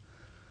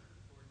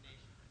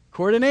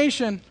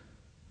 Coordination.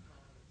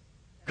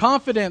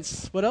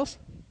 Confidence. What else?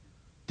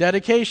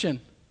 Dedication.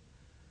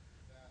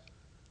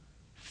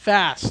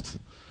 Fast.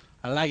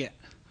 I like it.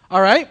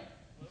 All right.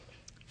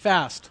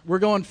 Fast. We're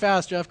going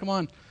fast, Jeff. Come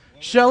on.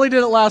 Shelly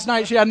did it last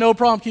night. She had no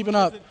problem keeping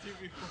up.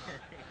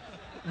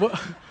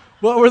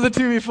 What were the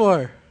 2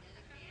 before?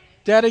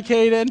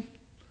 Dedicated.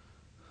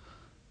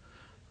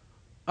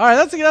 All right,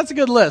 that's a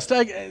good list.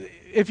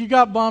 If you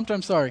got bumped,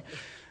 I'm sorry.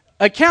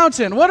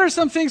 Accountant. What are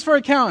some things for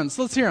accountants?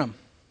 Let's hear them.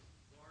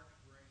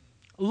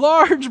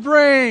 Large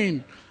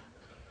brain.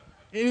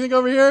 Anything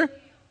over here?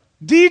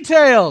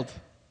 Detailed.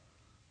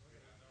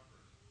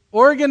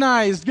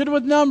 Organized. Good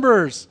with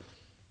numbers.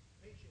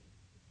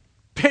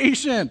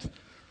 Patient.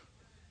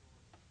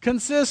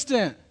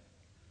 Consistent.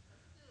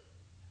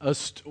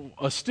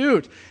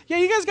 Astute. Yeah,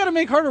 you guys got to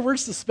make harder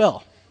words to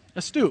spell.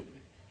 Astute.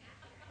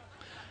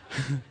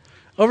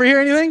 Over here,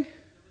 anything?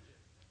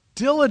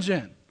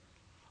 Diligent.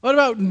 What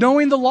about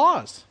knowing the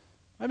laws?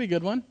 That'd be a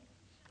good one.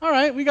 All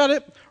right, we got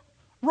it.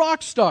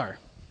 Rock star.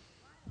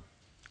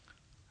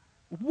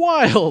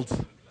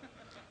 Wild.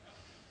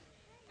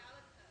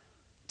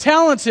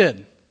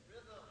 Talented.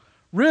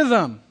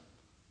 Rhythm.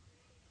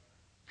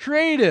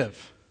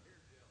 Creative.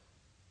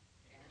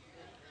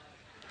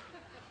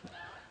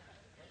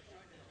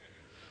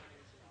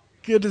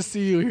 Good to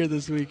see you here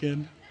this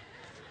weekend.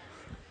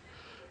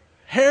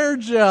 Hair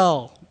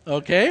gel.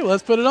 Okay,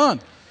 let's put it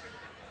on.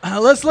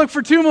 Let's look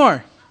for 2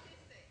 more.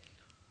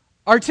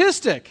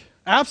 Artistic.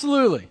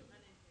 Absolutely.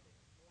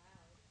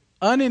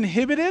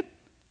 Uninhibited.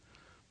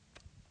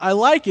 I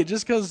like it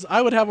just because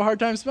I would have a hard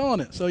time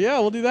spelling it. So yeah,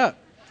 we'll do that.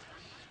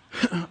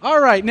 All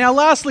right, now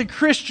lastly,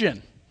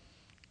 Christian.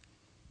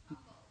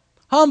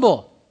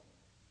 Humble.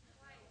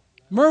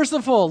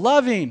 Merciful,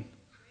 loving.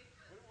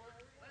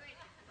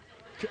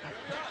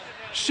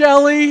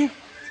 Shelley,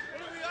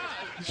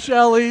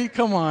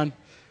 come on.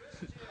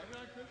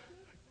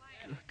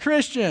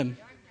 Christian.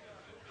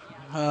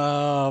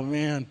 Oh,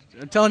 man.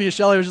 I'm telling you,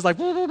 Shelley was just like,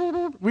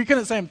 we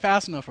couldn't say them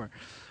fast enough for her.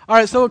 All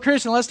right, so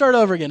Christian, let's start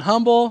over again.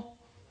 Humble,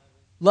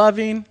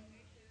 loving,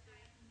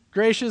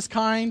 gracious,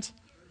 kind.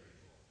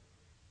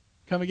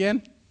 Come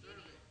again?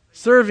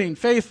 Serving,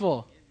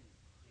 faithful,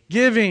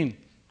 giving.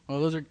 Oh,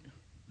 those are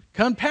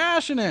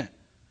compassionate,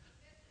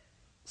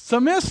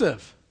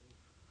 submissive,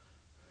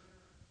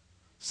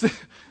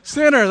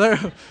 sinner.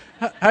 There.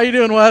 How you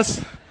doing,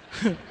 Wes?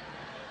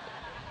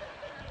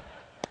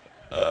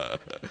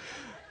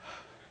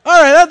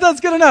 All right, that's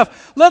good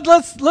enough.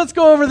 Let's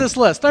go over this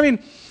list. I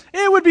mean,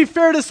 it would be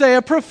fair to say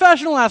a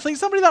professional athlete,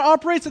 somebody that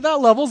operates at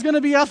that level, is going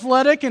to be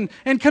athletic and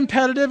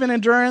competitive and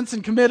endurance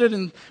and committed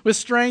and with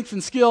strength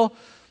and skill.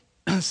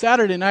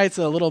 Saturday night's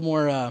a little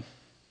more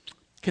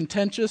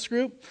contentious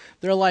group.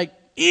 They're like,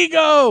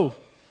 ego,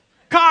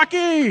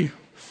 cocky.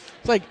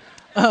 It's like,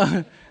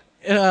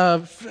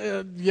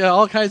 yeah,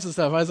 all kinds of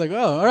stuff. I was like,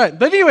 oh, all right.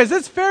 But anyways,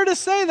 it's fair to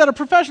say that a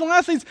professional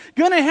athlete's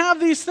going to have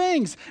these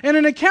things. And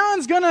an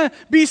accountant's going to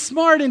be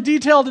smart and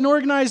detailed and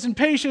organized and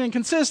patient and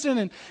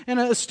consistent and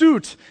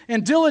astute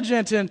and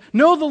diligent and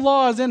know the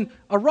laws. And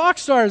a rock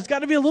star has got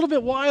to be a little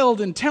bit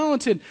wild and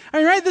talented. I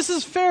mean, right? This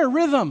is fair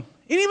rhythm.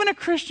 And even a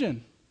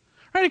Christian.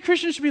 Right? A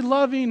Christian should be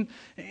loving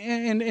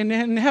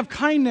and have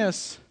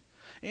kindness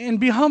and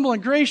be humble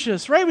and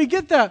gracious. Right? We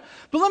get that.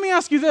 But let me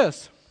ask you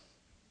this.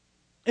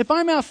 If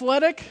I'm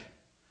athletic,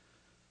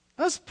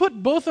 let's put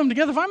both of them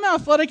together. If I'm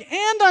athletic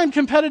and I'm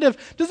competitive,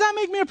 does that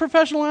make me a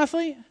professional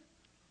athlete?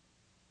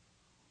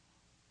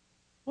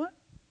 What?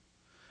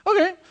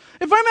 Okay.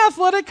 If I'm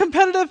athletic,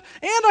 competitive,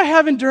 and I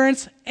have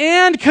endurance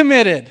and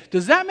committed,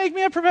 does that make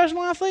me a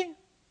professional athlete?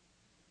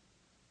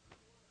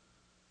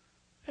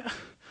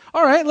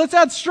 All right, let's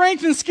add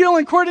strength and skill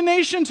and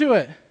coordination to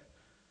it.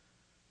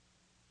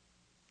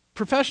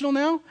 Professional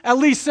now? At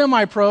least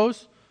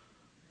semi-pros.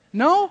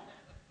 No?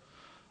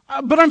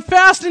 But I'm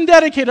fast and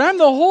dedicated. I'm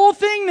the whole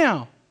thing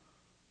now.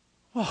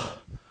 Oh,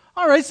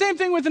 all right, same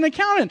thing with an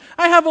accountant.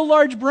 I have a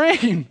large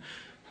brain.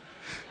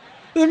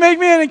 Does it make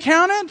me an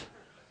accountant?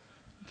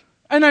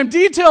 And I'm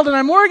detailed and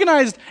I'm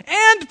organized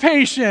and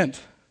patient.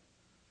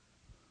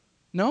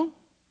 No?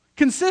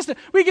 Consistent.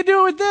 We could do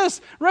it with this,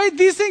 right?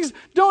 These things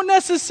don't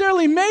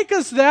necessarily make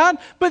us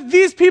that, but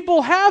these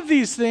people have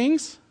these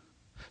things.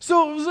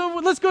 So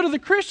let's go to the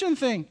Christian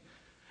thing.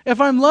 If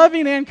I'm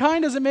loving and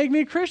kind, does it make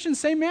me a Christian?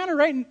 Same manner,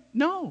 right?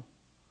 No.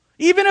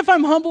 Even if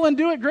I'm humble and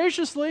do it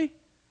graciously.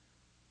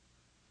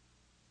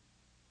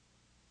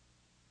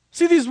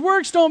 See, these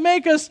works don't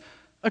make us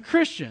a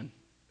Christian.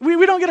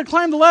 We don't get to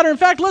climb the ladder. In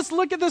fact, let's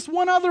look at this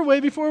one other way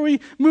before we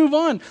move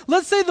on.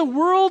 Let's say the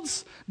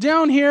world's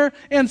down here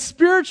and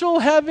spiritual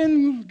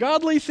heaven,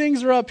 godly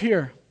things are up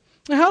here.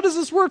 Now, how does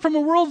this work from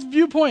a world's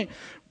viewpoint?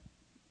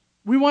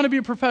 We want to be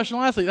a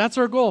professional athlete. That's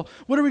our goal.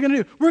 What are we going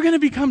to do? We're going to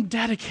become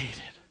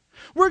dedicated.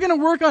 We're going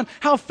to work on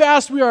how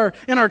fast we are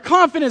and our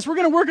confidence. We're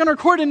going to work on our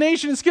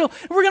coordination and skill.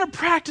 And we're going to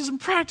practice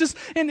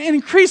and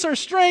increase our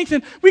strength.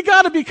 And we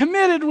got to be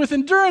committed with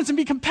endurance and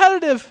be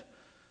competitive.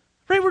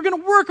 Right? We're going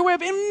to work our way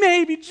up. And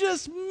maybe,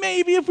 just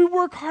maybe, if we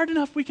work hard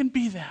enough, we can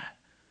be that.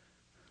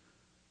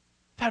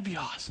 That'd be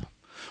awesome.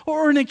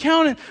 Or an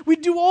accountant, we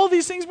do all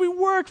these things, we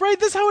work, right?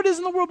 This is how it is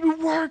in the world. We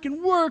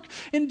work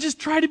and just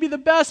try to be the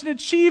best and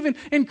achieve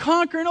and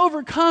conquer and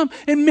overcome.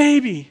 And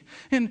maybe,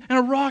 and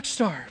a rock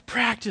star,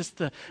 practice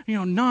the,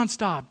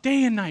 nonstop,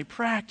 day and night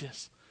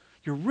practice.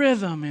 Your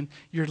rhythm and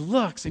your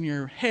looks and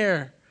your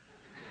hair.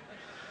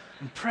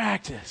 And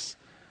practice,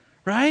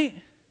 right?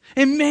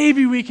 And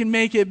maybe we can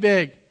make it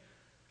big.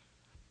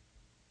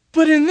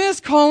 But in this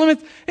column,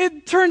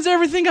 it turns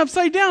everything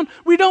upside down.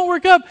 We don't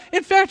work up.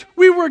 In fact,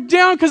 we work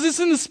down because it's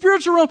in the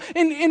spiritual realm.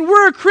 And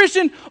we're a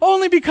Christian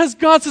only because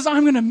God says,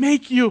 I'm going to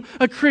make you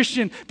a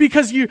Christian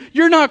because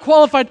you're not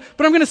qualified,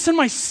 but I'm going to send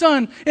my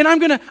son and I'm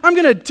going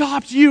to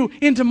adopt you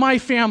into my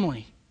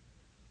family.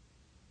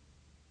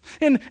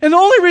 And the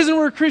only reason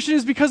we're a Christian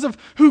is because of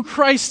who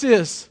Christ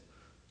is.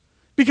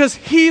 Because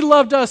he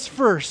loved us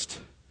first.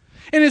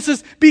 And it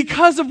says,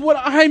 because of what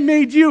I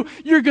made you,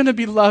 you're going to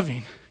be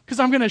loving. Because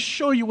I'm going to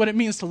show you what it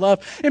means to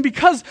love. And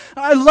because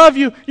I love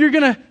you, you're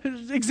going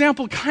to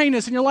example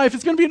kindness in your life.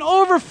 It's going to be an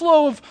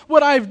overflow of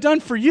what I've done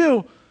for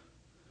you.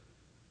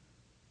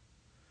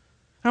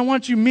 I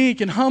want you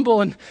meek and humble,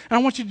 and I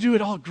want you to do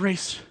it all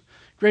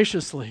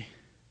graciously.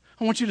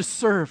 I want you to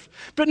serve.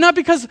 But not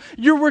because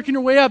you're working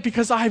your way up,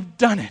 because I've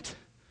done it.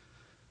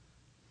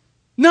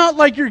 Not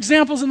like your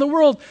examples in the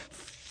world.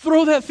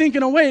 Throw that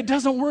thinking away. It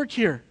doesn't work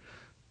here.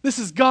 This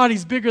is God.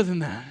 He's bigger than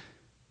that.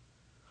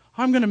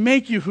 I'm going to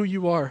make you who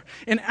you are.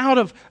 And out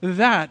of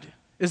that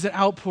is an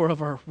outpour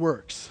of our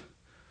works,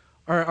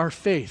 our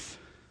faith.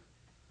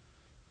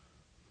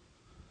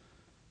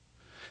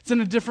 It's in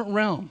a different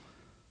realm.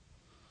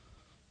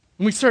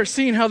 And we start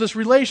seeing how this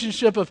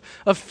relationship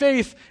of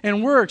faith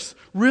and works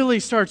really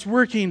starts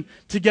working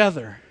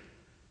together.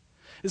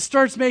 It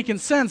starts making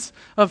sense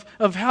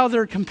of how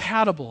they're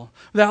compatible.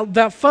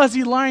 That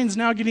fuzzy line's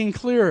now getting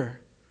clearer.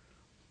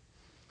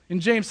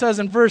 And James says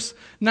in verse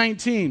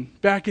 19,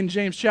 back in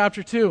James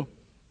chapter 2,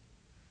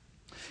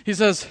 he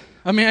says,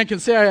 a man can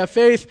say, I have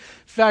faith. In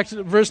fact,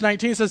 verse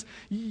 19 says,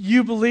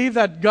 you believe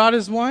that God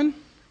is one?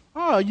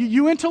 Oh,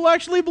 you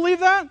intellectually believe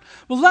that?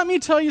 Well, let me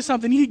tell you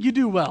something. You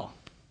do well.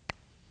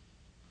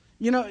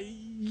 You know,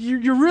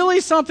 you're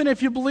really something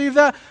if you believe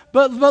that.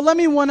 But let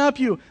me one-up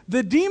you.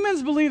 The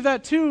demons believe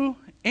that too,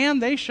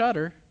 and they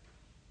shudder.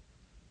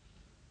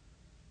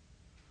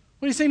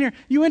 What are you saying here?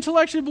 You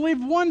intellectually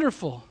believe,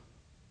 wonderful.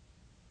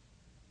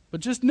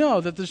 But just know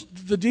that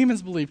the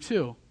demons believe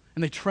too,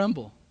 and they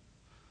tremble.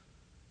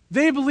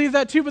 They believe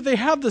that too, but they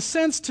have the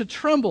sense to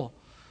tremble.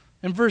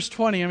 In verse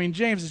 20,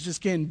 James is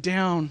just getting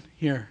down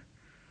here.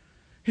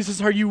 He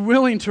says, are you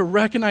willing to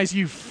recognize,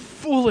 you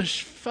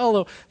foolish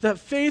fellow, that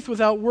faith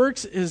without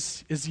works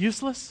is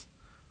useless?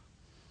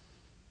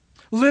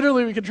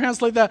 Literally, we could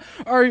translate that,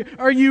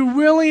 are you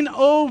willing,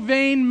 O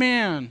vain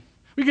man?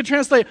 We could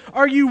translate,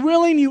 are you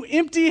willing, you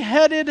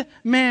empty-headed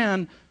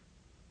man?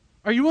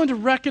 Are you willing to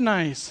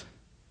recognize,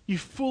 you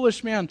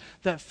foolish man,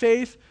 that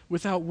faith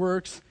without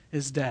works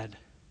is dead?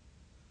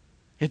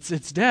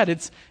 It's dead.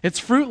 It's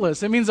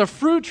fruitless. It means a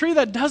fruit tree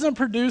that doesn't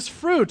produce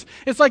fruit.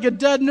 It's like a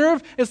dead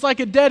nerve. It's like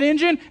a dead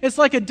engine. It's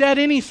like a dead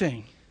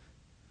anything.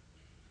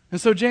 And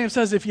so James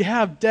says, if you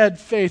have dead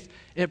faith,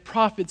 it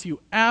profits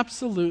you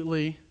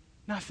absolutely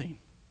nothing.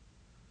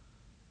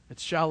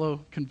 It's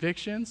shallow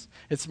convictions.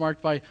 It's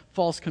marked by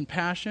false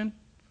compassion.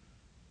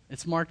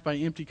 It's marked by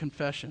empty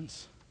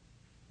confessions.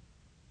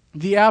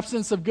 The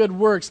absence of good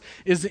works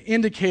is the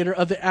indicator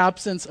of the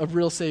absence of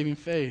real saving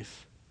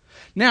faith.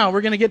 Now,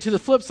 we're going to get to the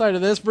flip side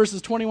of this,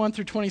 verses 21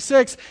 through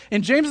 26,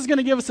 and James is going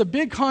to give us a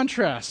big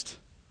contrast.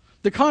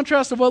 The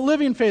contrast of what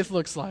living faith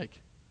looks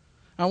like.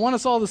 I want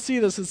us all to see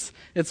this.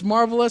 It's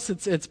marvelous.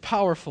 It's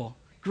powerful.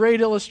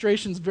 Great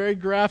illustrations, very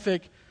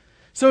graphic.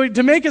 So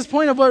to make his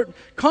point of what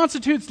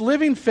constitutes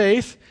living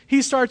faith,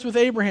 he starts with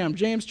Abraham.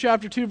 James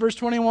chapter 2, verse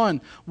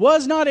 21.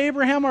 Was not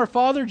Abraham our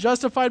father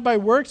justified by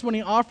works when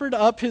he offered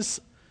up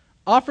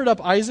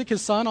Isaac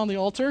his son on the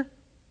altar?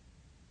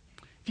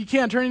 If you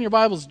can, turn in your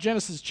Bibles,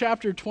 Genesis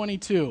chapter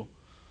 22.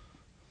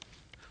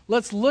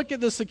 Let's look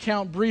at this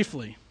account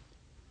briefly.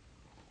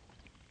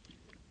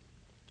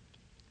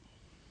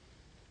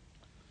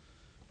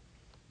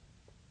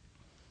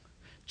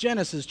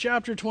 Genesis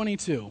chapter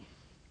 22.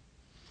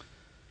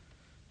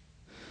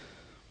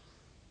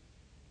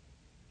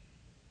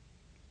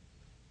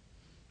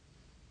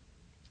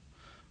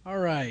 All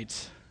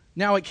right.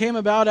 Now it came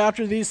about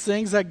after these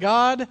things that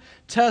God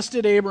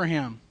tested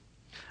Abraham.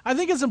 I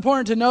think it's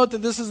important to note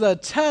that this is a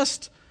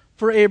test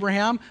for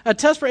Abraham, a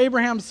test for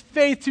Abraham's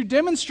faith to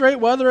demonstrate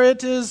whether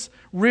it is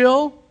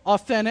real,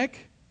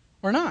 authentic,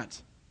 or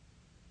not.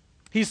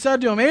 He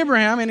said to him,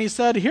 Abraham, and he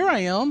said, here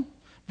I am.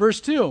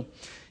 Verse 2.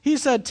 He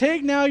said,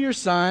 take now your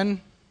son,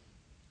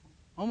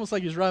 almost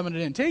like he's rubbing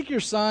it in. Take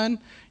your son,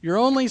 your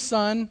only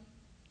son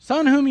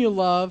whom you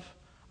love,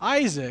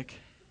 Isaac,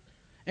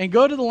 and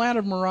go to the land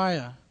of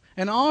Moriah,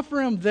 and offer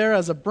him there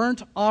as a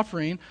burnt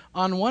offering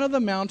on one of the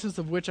mountains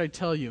of which I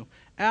tell you.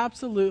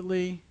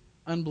 Absolutely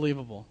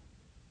unbelievable.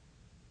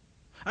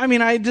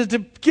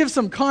 To give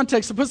some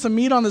context, to put some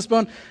meat on this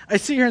bone, I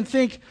sit here and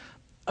think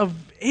of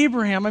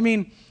Abraham.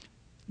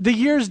 The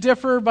years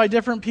differ by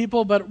different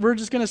people, but we're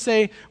just going to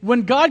say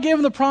when God gave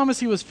him the promise,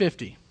 he was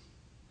 50.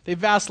 They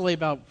vacillate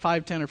about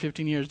 5, 10, or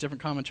 15 years,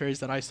 different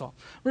commentaries that I saw.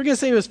 We're going to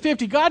say he was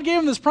 50. God gave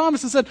him this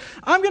promise and said,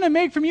 I'm going to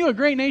make from you a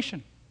great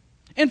nation.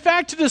 In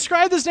fact, to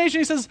describe this nation,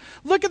 he says,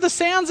 look at the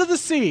sands of the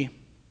sea.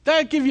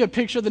 That'll give you a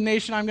picture of the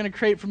nation I'm going to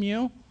create from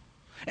you.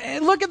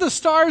 And look at the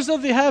stars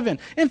of the heaven.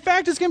 In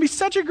fact, it's going to be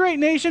such a great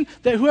nation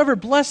that whoever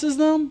blesses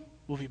them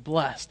will be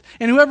blessed.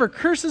 And whoever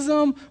curses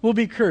them will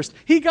be cursed.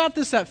 He got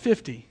this at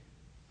 50.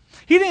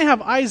 He didn't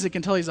have Isaac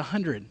until he's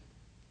 100.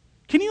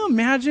 Can you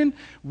imagine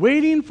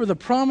waiting for the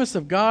promise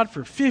of God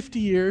for 50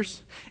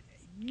 years?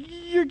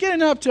 You're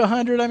getting up to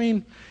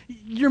 100.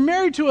 You're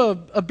married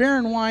to a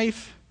barren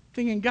wife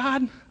thinking,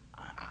 God,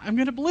 I'm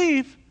going to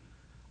believe.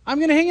 I'm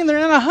going to hang in there.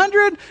 And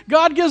 100,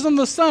 God gives them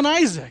the son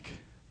Isaac.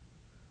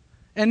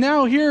 And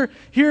now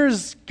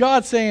here's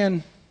God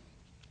saying,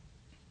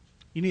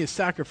 you need to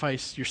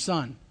sacrifice your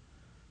son.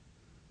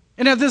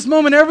 And at this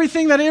moment,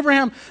 everything that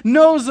Abraham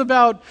knows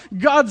about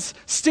God's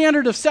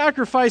standard of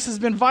sacrifice has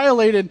been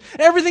violated.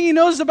 Everything he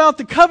knows about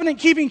the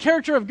covenant-keeping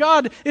character of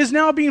God is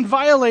now being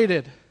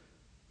violated.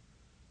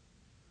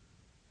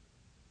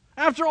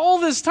 After all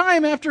this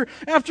time, after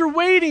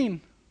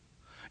waiting,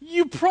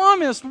 you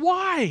promised.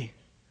 Why?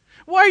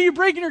 Why are you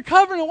breaking your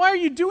covenant? Why are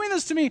you doing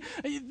this to me?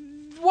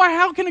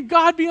 How can a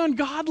God be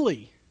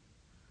ungodly?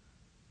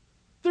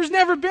 There's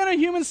never been a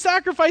human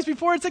sacrifice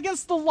before. It's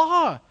against the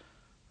law.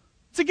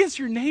 It's against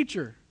your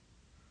nature.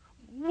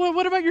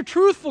 What about your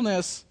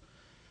truthfulness?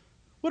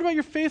 What about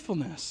your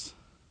faithfulness?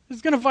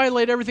 It's going to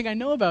violate everything I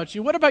know about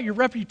you. What about your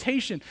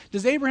reputation?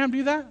 Does Abraham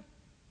do that?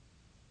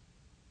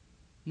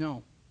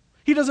 No.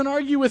 He doesn't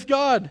argue with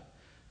God.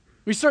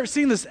 We start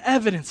seeing this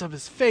evidence of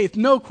his faith.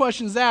 No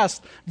questions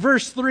asked.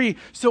 Verse 3,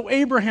 so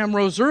Abraham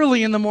rose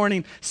early in the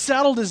morning,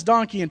 saddled his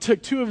donkey, and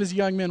took 2 of his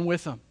young men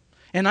with him.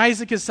 And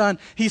Isaac his son,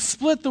 he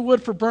split the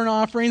wood for burnt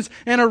offerings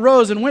and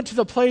arose and went to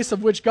the place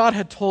of which God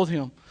had told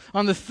him.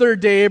 On the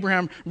 3rd day,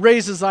 Abraham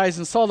raised his eyes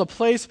and saw the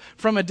place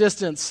from a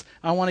distance.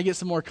 I want to get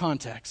some more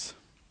context.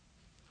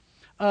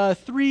 A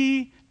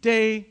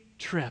 3-day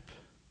trip.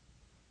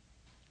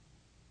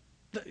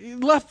 He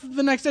left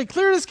the next day,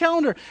 cleared his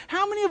calendar.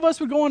 How many of us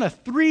would go on a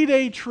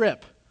 3-day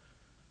trip?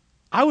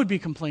 I would be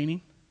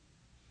complaining.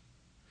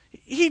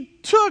 He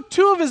took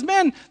 2 of his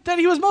men that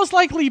he was most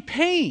likely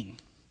paying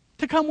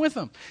to come with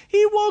him.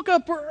 He woke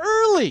up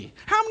early.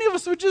 How many of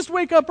us would just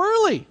wake up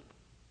early?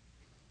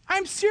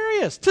 I'm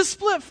serious. To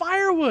split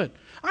firewood.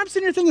 I'm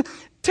sitting here thinking,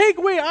 take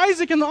away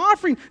Isaac and the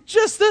offering.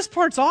 Just this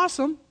part's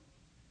awesome.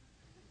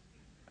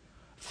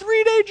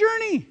 3-day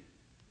journey.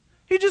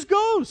 He just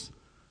goes.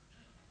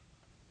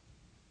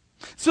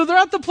 So they're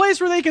at the place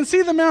where they can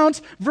see the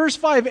mount. Verse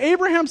 5,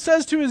 Abraham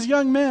says to his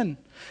young men,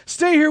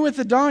 stay here with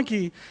the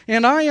donkey,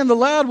 and I and the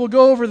lad will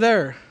go over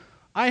there.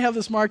 I have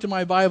this marked in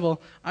my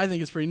Bible. I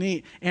think it's pretty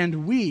neat.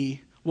 And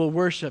we will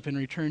worship and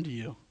return to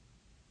you.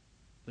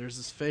 There's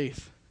his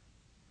faith.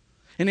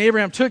 And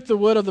Abraham took the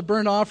wood of the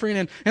burnt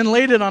offering and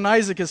laid it on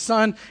Isaac his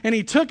son, and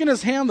he took in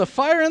his hand the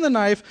fire and the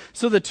knife,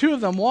 so the 2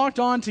 of them walked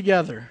on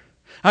together.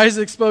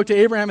 Isaac spoke to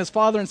Abraham his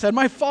father and said,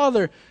 my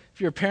father. If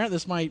you're a parent,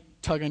 this might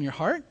tug on your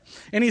heart.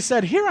 And he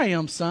said, here I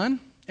am, son.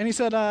 And he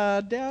said,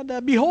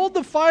 Dad, behold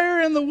the fire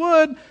and the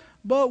wood,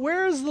 but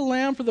where is the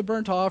lamb for the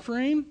burnt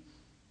offering?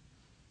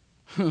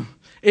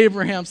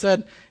 Abraham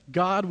said,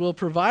 God will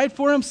provide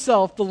for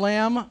himself the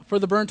lamb for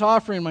the burnt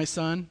offering, my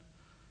son.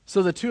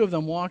 So the 2 of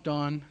them walked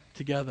on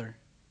together.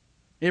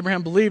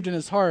 Abraham believed in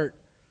his heart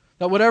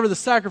that whatever the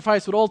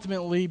sacrifice would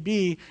ultimately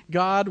be,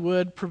 God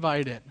would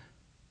provide it.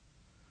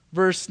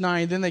 Verse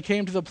 9, then they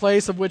came to the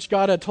place of which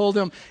God had told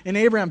him, and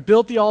Abraham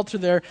built the altar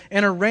there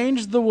and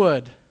arranged the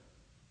wood.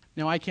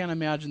 Now I can't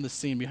imagine the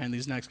scene behind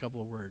these next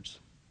couple of words.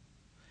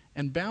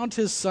 And bound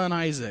his son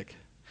Isaac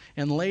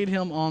and laid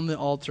him on the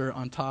altar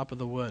on top of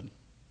the wood.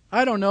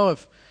 I don't know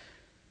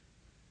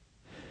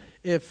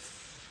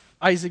if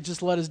Isaac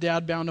just let his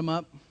dad bound him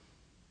up.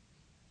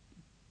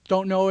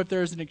 Don't know if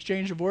there's an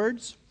exchange of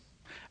words.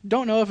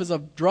 Don't know if it's a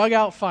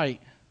drug-out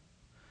fight.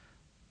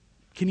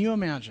 Can you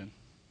imagine?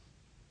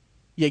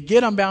 You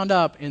get him bound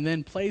up and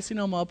then placing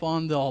him up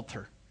on the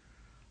altar.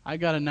 I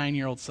got a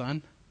 9-year-old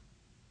son.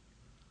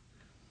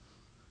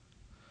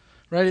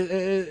 Right?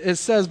 It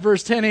says,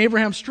 verse 10,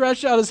 Abraham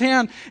stretched out his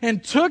hand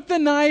and took the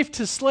knife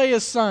to slay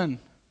his son.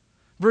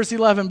 Verse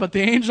 11, but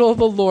the angel of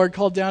the Lord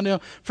called down to him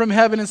from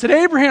heaven and said,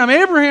 Abraham,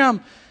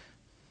 Abraham.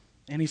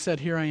 And he said,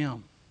 here I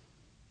am.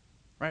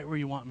 Right where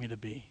you want me to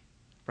be.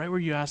 Right where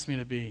you asked me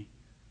to be.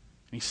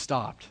 And he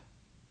stopped.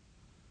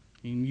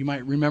 And you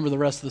might remember the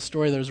rest of the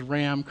story. There's a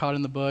ram caught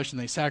in the bush, and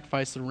they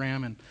sacrificed the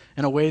ram,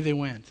 and away they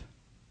went.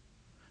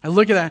 I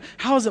look at that.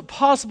 How is it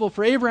possible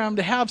for Abraham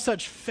to have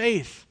such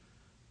faith?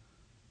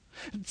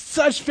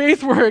 Such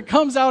faith where it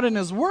comes out in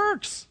his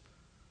works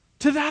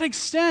to that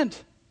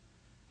extent.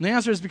 And the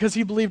answer is because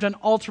he believed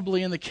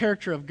unalterably in the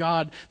character of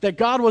God, that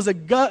God was a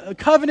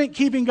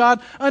covenant-keeping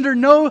God. Under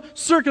no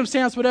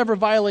circumstance would ever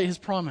violate his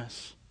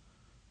promise.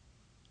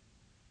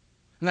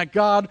 And that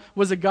God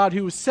was a God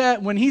who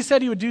said, when he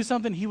said he would do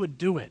something, he would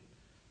do it.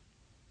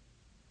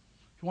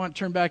 If you want to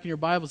turn back in your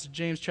Bibles to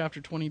James chapter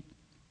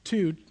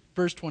 22,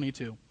 verse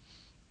 22.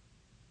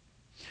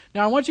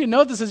 Now I want you to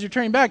note this as you're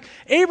turning back.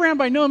 Abraham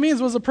by no means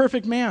was a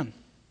perfect man.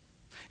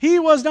 He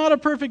was not a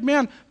perfect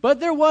man, but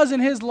there was in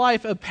his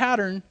life a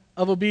pattern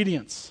of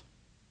obedience.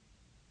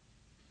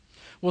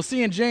 We'll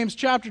see in James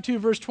chapter 2,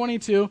 verse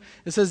 22,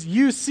 it says,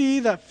 you see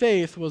that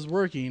faith was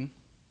working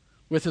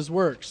with his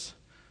works.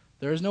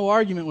 There is no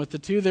argument with the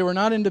two. They were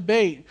not in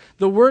debate.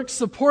 The works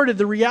supported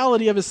the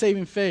reality of his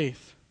saving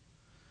faith.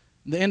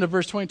 The end of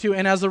verse 22,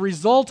 and as a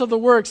result of the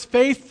works,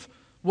 faith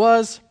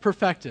was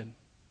perfected.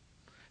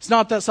 It's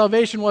not that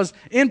salvation was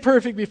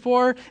imperfect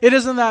before. It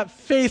isn't that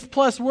faith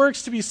plus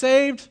works to be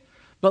saved,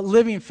 but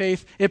living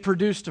faith, it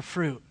produced a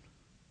fruit.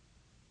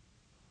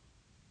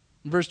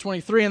 In verse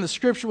 23, and the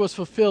scripture was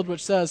fulfilled,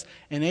 which says,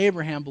 and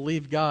Abraham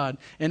believed God,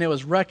 and it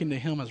was reckoned to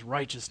him as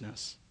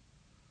righteousness.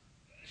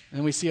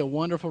 And we see a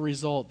wonderful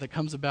result that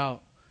comes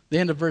about. The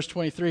end of verse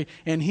 23,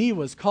 and he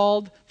was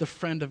called the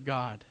friend of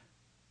God.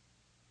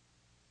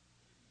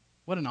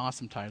 What an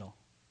awesome title.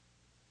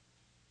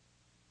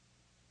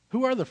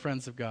 Who are the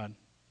friends of God?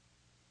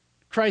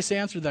 Christ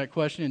answered that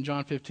question in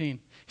John 15.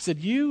 He said,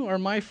 you are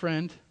my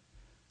friend,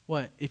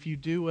 what? If you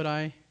do what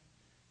I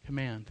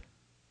command.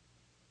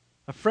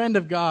 A friend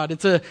of God.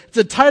 It's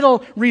a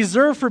title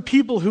reserved for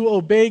people who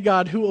obey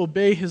God, who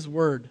obey his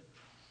word.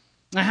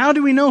 Now, how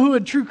do we know who a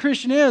true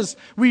Christian is?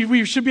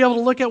 We should be able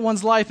to look at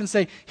one's life and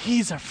say,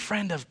 he's a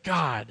friend of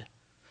God.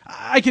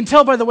 I can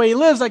tell by the way he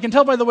lives. I can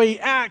tell by the way he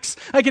acts.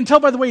 I can tell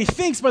by the way he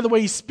thinks, by the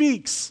way he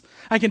speaks.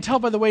 I can tell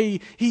by the way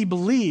he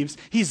believes.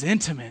 He's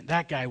intimate,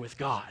 that guy with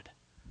God.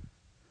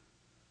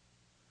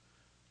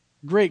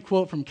 Great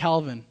quote from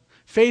Calvin.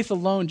 Faith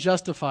alone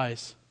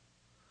justifies,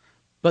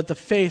 but the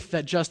faith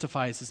that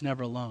justifies is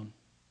never alone.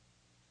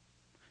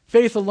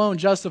 Faith alone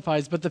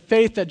justifies, but the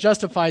faith that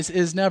justifies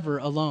is never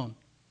alone.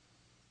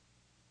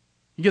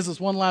 He gives us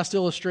one last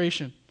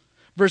illustration.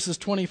 Verses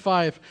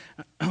 25.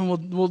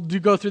 We'll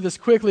go through this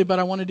quickly, but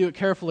I want to do it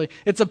carefully.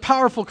 It's a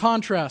powerful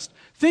contrast.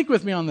 Think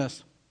with me on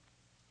this.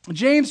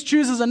 James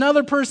chooses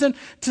another person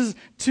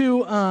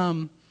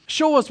to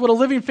show us what a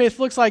living faith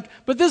looks like,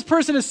 but this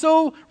person is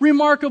so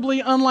remarkably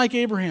unlike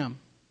Abraham.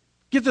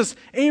 Get this,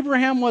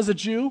 Abraham was a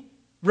Jew,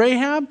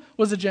 Rahab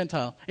was a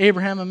Gentile.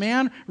 Abraham a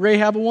man,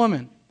 Rahab a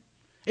woman.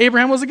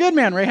 Abraham was a good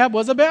man, Rahab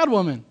was a bad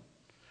woman.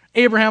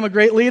 Abraham a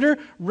great leader,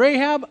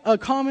 Rahab a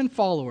common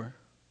follower.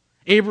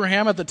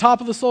 Abraham at the top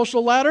of the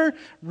social ladder,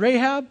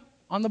 Rahab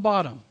on the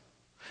bottom.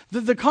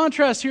 The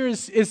contrast here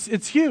is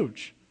it's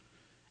huge.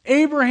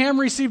 Abraham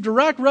received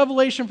direct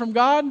revelation from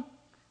God.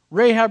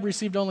 Rahab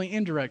received only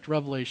indirect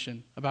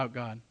revelation about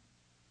God.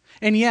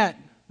 And yet,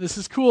 this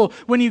is cool.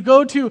 When you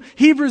go to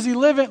Hebrews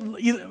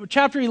 11,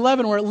 chapter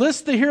 11, where it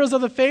lists the heroes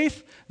of the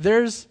faith,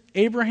 there's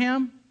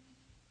Abraham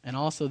and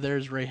also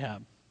there's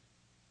Rahab.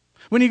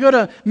 When you go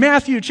to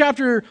Matthew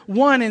chapter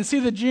 1 and see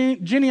the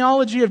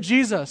genealogy of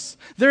Jesus,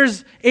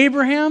 there's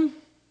Abraham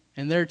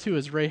and there too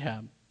is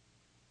Rahab.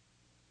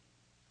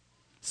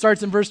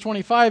 Starts in verse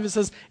 25, it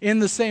says, in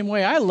the same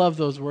way. I love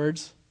those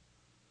words.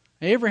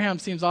 Abraham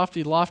seems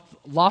lofty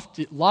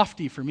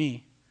for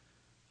me.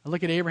 I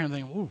look at Abraham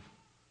and think, ooh.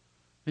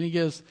 Then he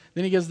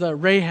gives the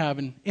Rahab,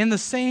 and in the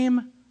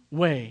same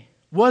way.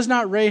 Was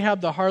not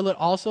Rahab the harlot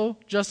also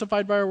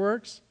justified by her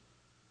works?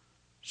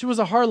 She was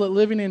a harlot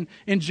living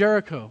in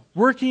Jericho,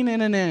 working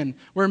in an inn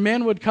where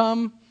men would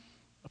come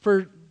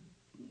for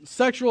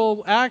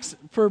sexual acts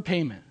for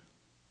payment.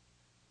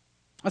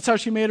 That's how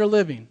she made her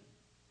living.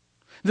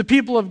 The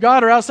people of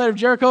God are outside of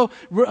Jericho,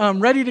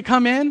 ready to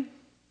come in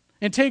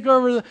and take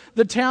over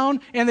the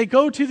town, and they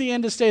go to the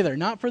inn to stay there,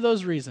 not for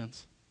those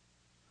reasons.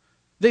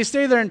 They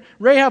stay there, and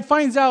Rahab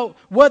finds out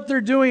what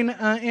they're doing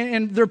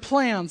and their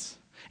plans.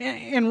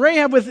 And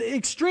Rahab, with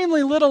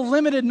extremely little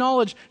limited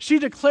knowledge, she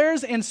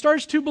declares and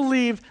starts to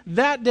believe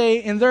that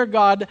day in their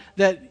God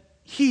that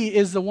He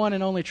is the one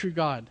and only true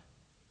God.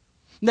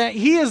 That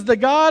He is the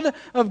God,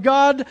 the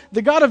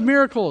God of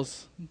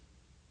miracles,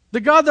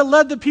 the God that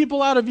led the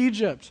people out of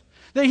Egypt.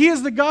 That He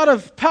is the God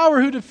of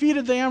power who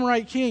defeated the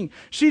Amorite king.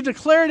 She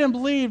declared and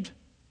believed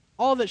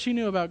all that she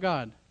knew about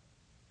God.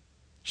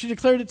 She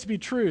declared it to be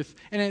truth,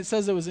 and it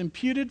says it was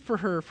imputed for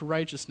her for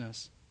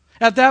righteousness.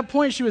 At that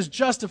point, she was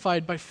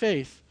justified by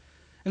faith.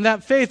 And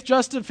that faith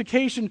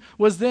justification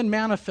was then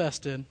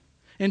manifested.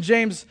 In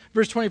James,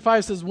 verse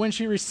 25 says, when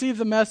she received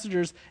the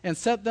messengers and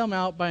set them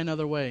out by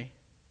another way.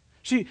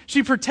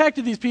 She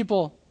protected these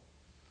people.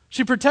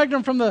 She protected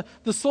them from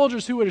the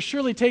soldiers who would have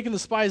surely taken the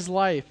spy's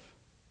life.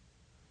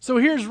 So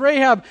here's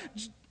Rahab,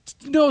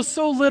 knows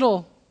so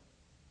little,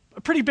 a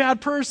pretty bad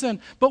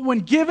person, but when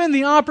given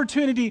the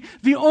opportunity,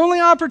 the only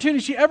opportunity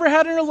she ever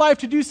had in her life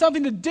to do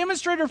something to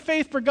demonstrate her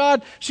faith for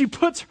God, she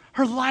puts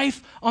her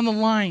life on the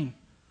line.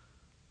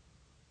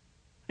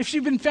 If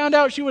she'd been found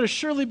out, she would have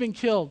surely been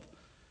killed.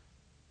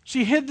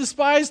 She hid the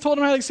spies, told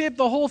them how to escape,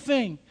 the whole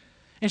thing.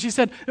 And she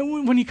said,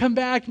 when you come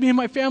back, me and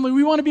my family,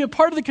 we want to be a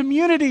part of the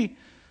community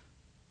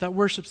that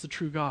worships the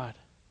true God.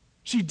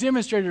 She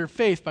demonstrated her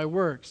faith by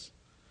works.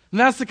 And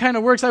that's the kind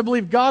of works I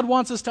believe God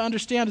wants us to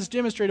understand is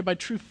demonstrated by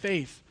true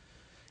faith.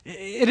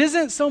 It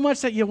isn't so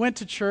much that you went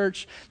to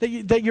church, that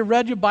you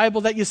read your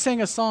Bible, that you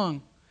sang a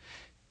song.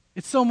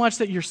 It's so much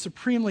that you're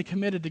supremely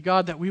committed to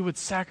God that we would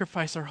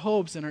sacrifice our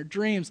hopes and our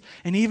dreams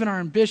and even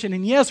our ambition.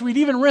 And yes, we'd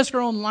even risk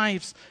our own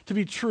lives to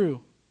be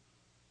true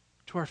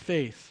to our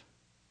faith.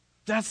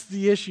 That's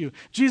the issue.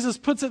 Jesus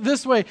puts it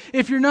this way: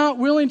 if you're not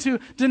willing to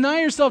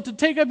deny yourself, to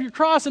take up your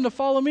cross and to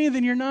follow me,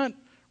 then you're not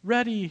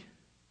ready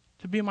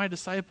to be my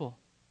disciple.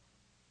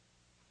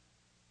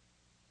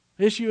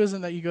 The issue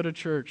isn't that you go to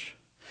church.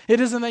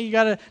 It isn't that you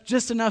got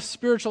just enough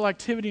spiritual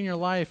activity in your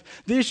life.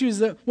 The issue is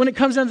that when it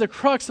comes down to the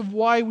crux of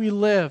why we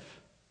live,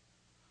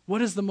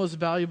 what is the most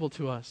valuable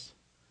to us?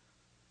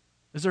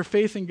 Is our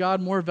faith in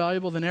God more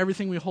valuable than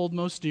everything we hold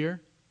most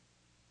dear?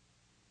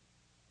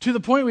 To the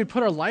point we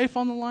put our life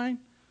on the line?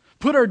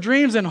 Put our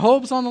dreams and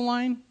hopes on the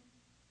line?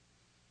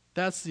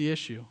 That's the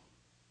issue.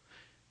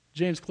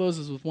 James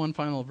closes with one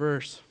final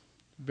verse,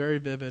 very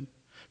vivid.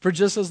 For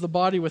just as the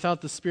body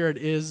without the spirit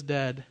is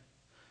dead,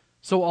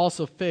 so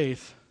also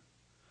faith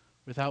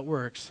without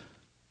works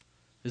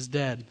is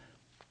dead.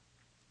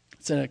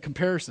 It's a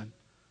comparison,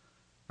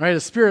 right? A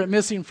spirit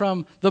missing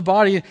from the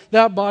body,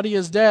 that body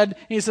is dead.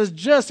 And he says,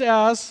 just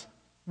as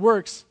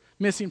works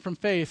missing from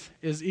faith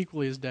is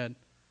equally as dead.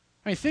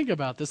 I mean, think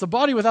about this. A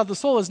body without the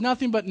soul is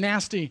nothing but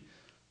nasty.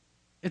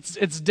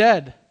 It's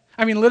dead.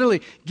 I mean,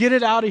 literally, get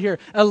it out of here.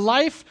 A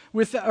life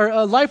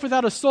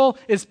without a soul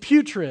is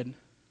putrid.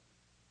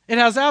 It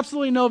has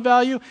absolutely no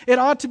value. It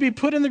ought to be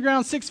put in the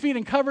ground 6 feet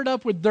and covered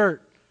up with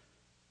dirt.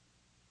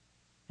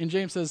 And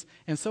James says,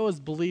 and so is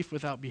belief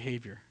without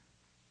behavior.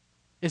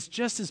 It's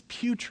just as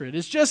putrid.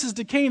 It's just as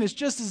decaying. It's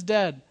just as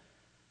dead.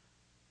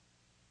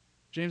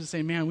 James is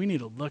saying, man, we need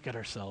to look at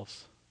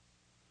ourselves.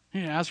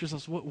 You need to ask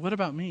yourselves, what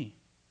about me?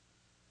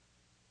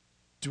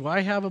 Do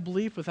I have a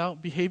belief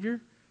without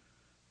behavior?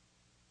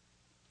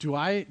 Do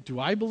I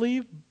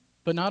believe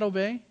but not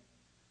obey?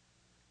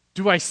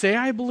 Do I say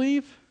I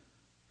believe?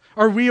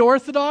 Are we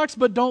orthodox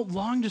but don't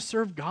long to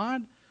serve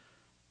God?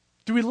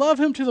 Do we love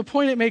him to the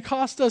point it may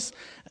cost us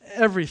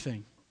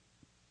everything?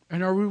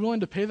 And are we willing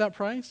to pay that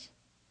price?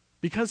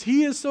 Because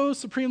he is so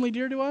supremely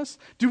dear to us?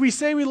 Do we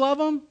say we love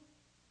him?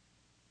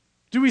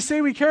 Do we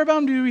say we care about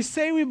him? Do we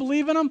say we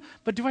believe in him?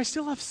 But do I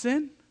still have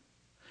sin?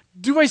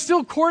 Do I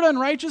still court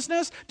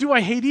unrighteousness? Do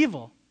I hate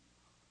evil?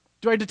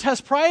 Do I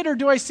detest pride or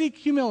do I seek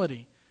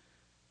humility?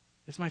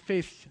 Is my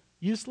faith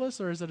useless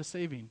or is it a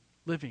saving,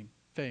 living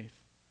faith?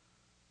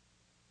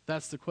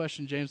 That's the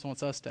question James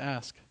wants us to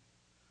ask.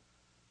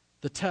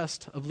 The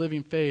test of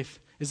living faith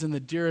is in the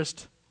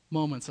dearest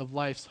moments of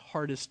life's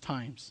hardest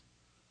times,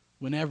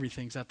 when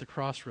everything's at the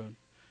crossroad.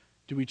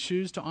 Do we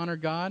choose to honor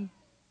God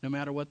no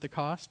matter what the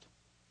cost?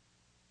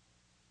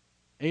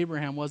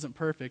 Abraham wasn't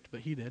perfect,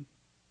 but he did.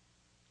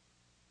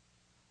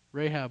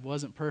 Rahab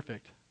wasn't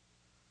perfect,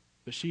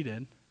 but she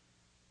did.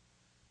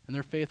 And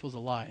their faith was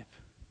alive.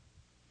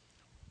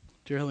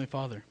 Dear Heavenly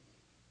Father,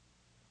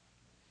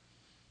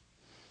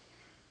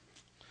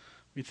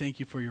 we thank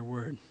you for your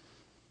word.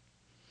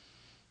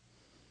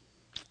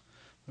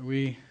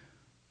 We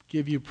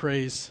give you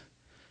praise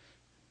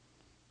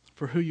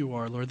for who you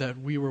are, Lord, that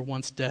we were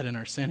once dead in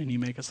our sin and you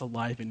make us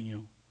alive in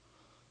you.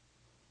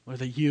 Lord,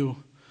 that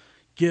you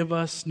give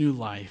us new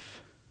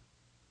life.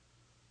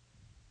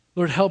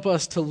 Lord, help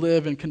us to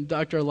live and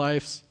conduct our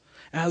lives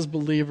as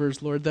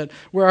believers, Lord, that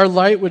where our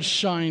light would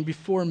shine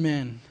before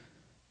men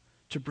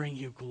to bring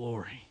you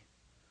glory.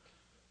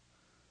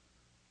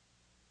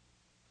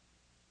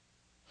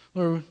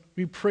 Lord,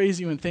 we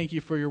praise you and thank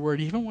you for your word,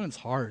 even when it's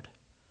hard.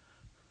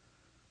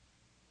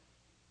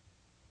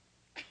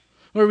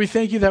 Lord, we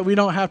thank you that we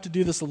don't have to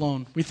do this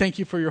alone. We thank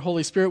you for your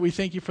Holy Spirit. We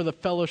thank you for the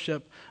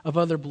fellowship of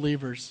other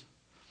believers.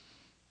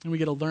 And we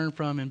get to learn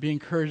from and be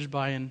encouraged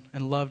by and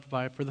loved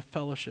by for the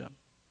fellowship.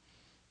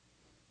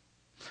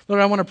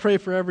 Lord, I want to pray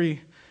for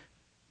every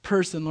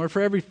person, Lord,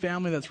 for every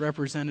family that's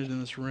represented in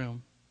this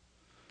room.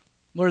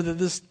 Lord, that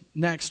this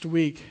next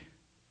week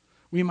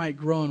we might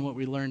grow in what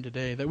we learned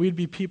today, that we'd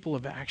be people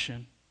of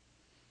action,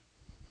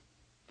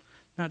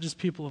 not just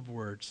people of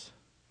words.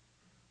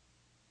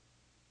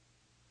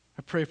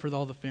 I pray for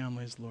all the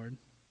families, Lord,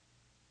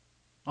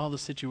 all the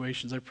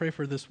situations. I pray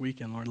for this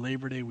weekend, Lord,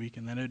 Labor Day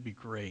weekend, that it would be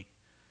great.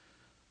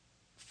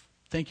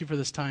 Thank you for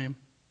this time.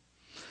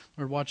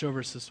 Lord, watch over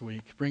us this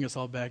week. Bring us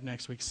all back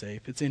next week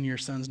safe. It's in your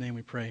Son's name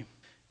we pray.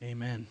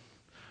 Amen.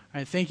 All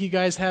right, thank you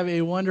guys. Have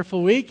a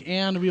wonderful week,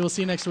 and we will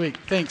see you next week.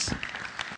 Thanks.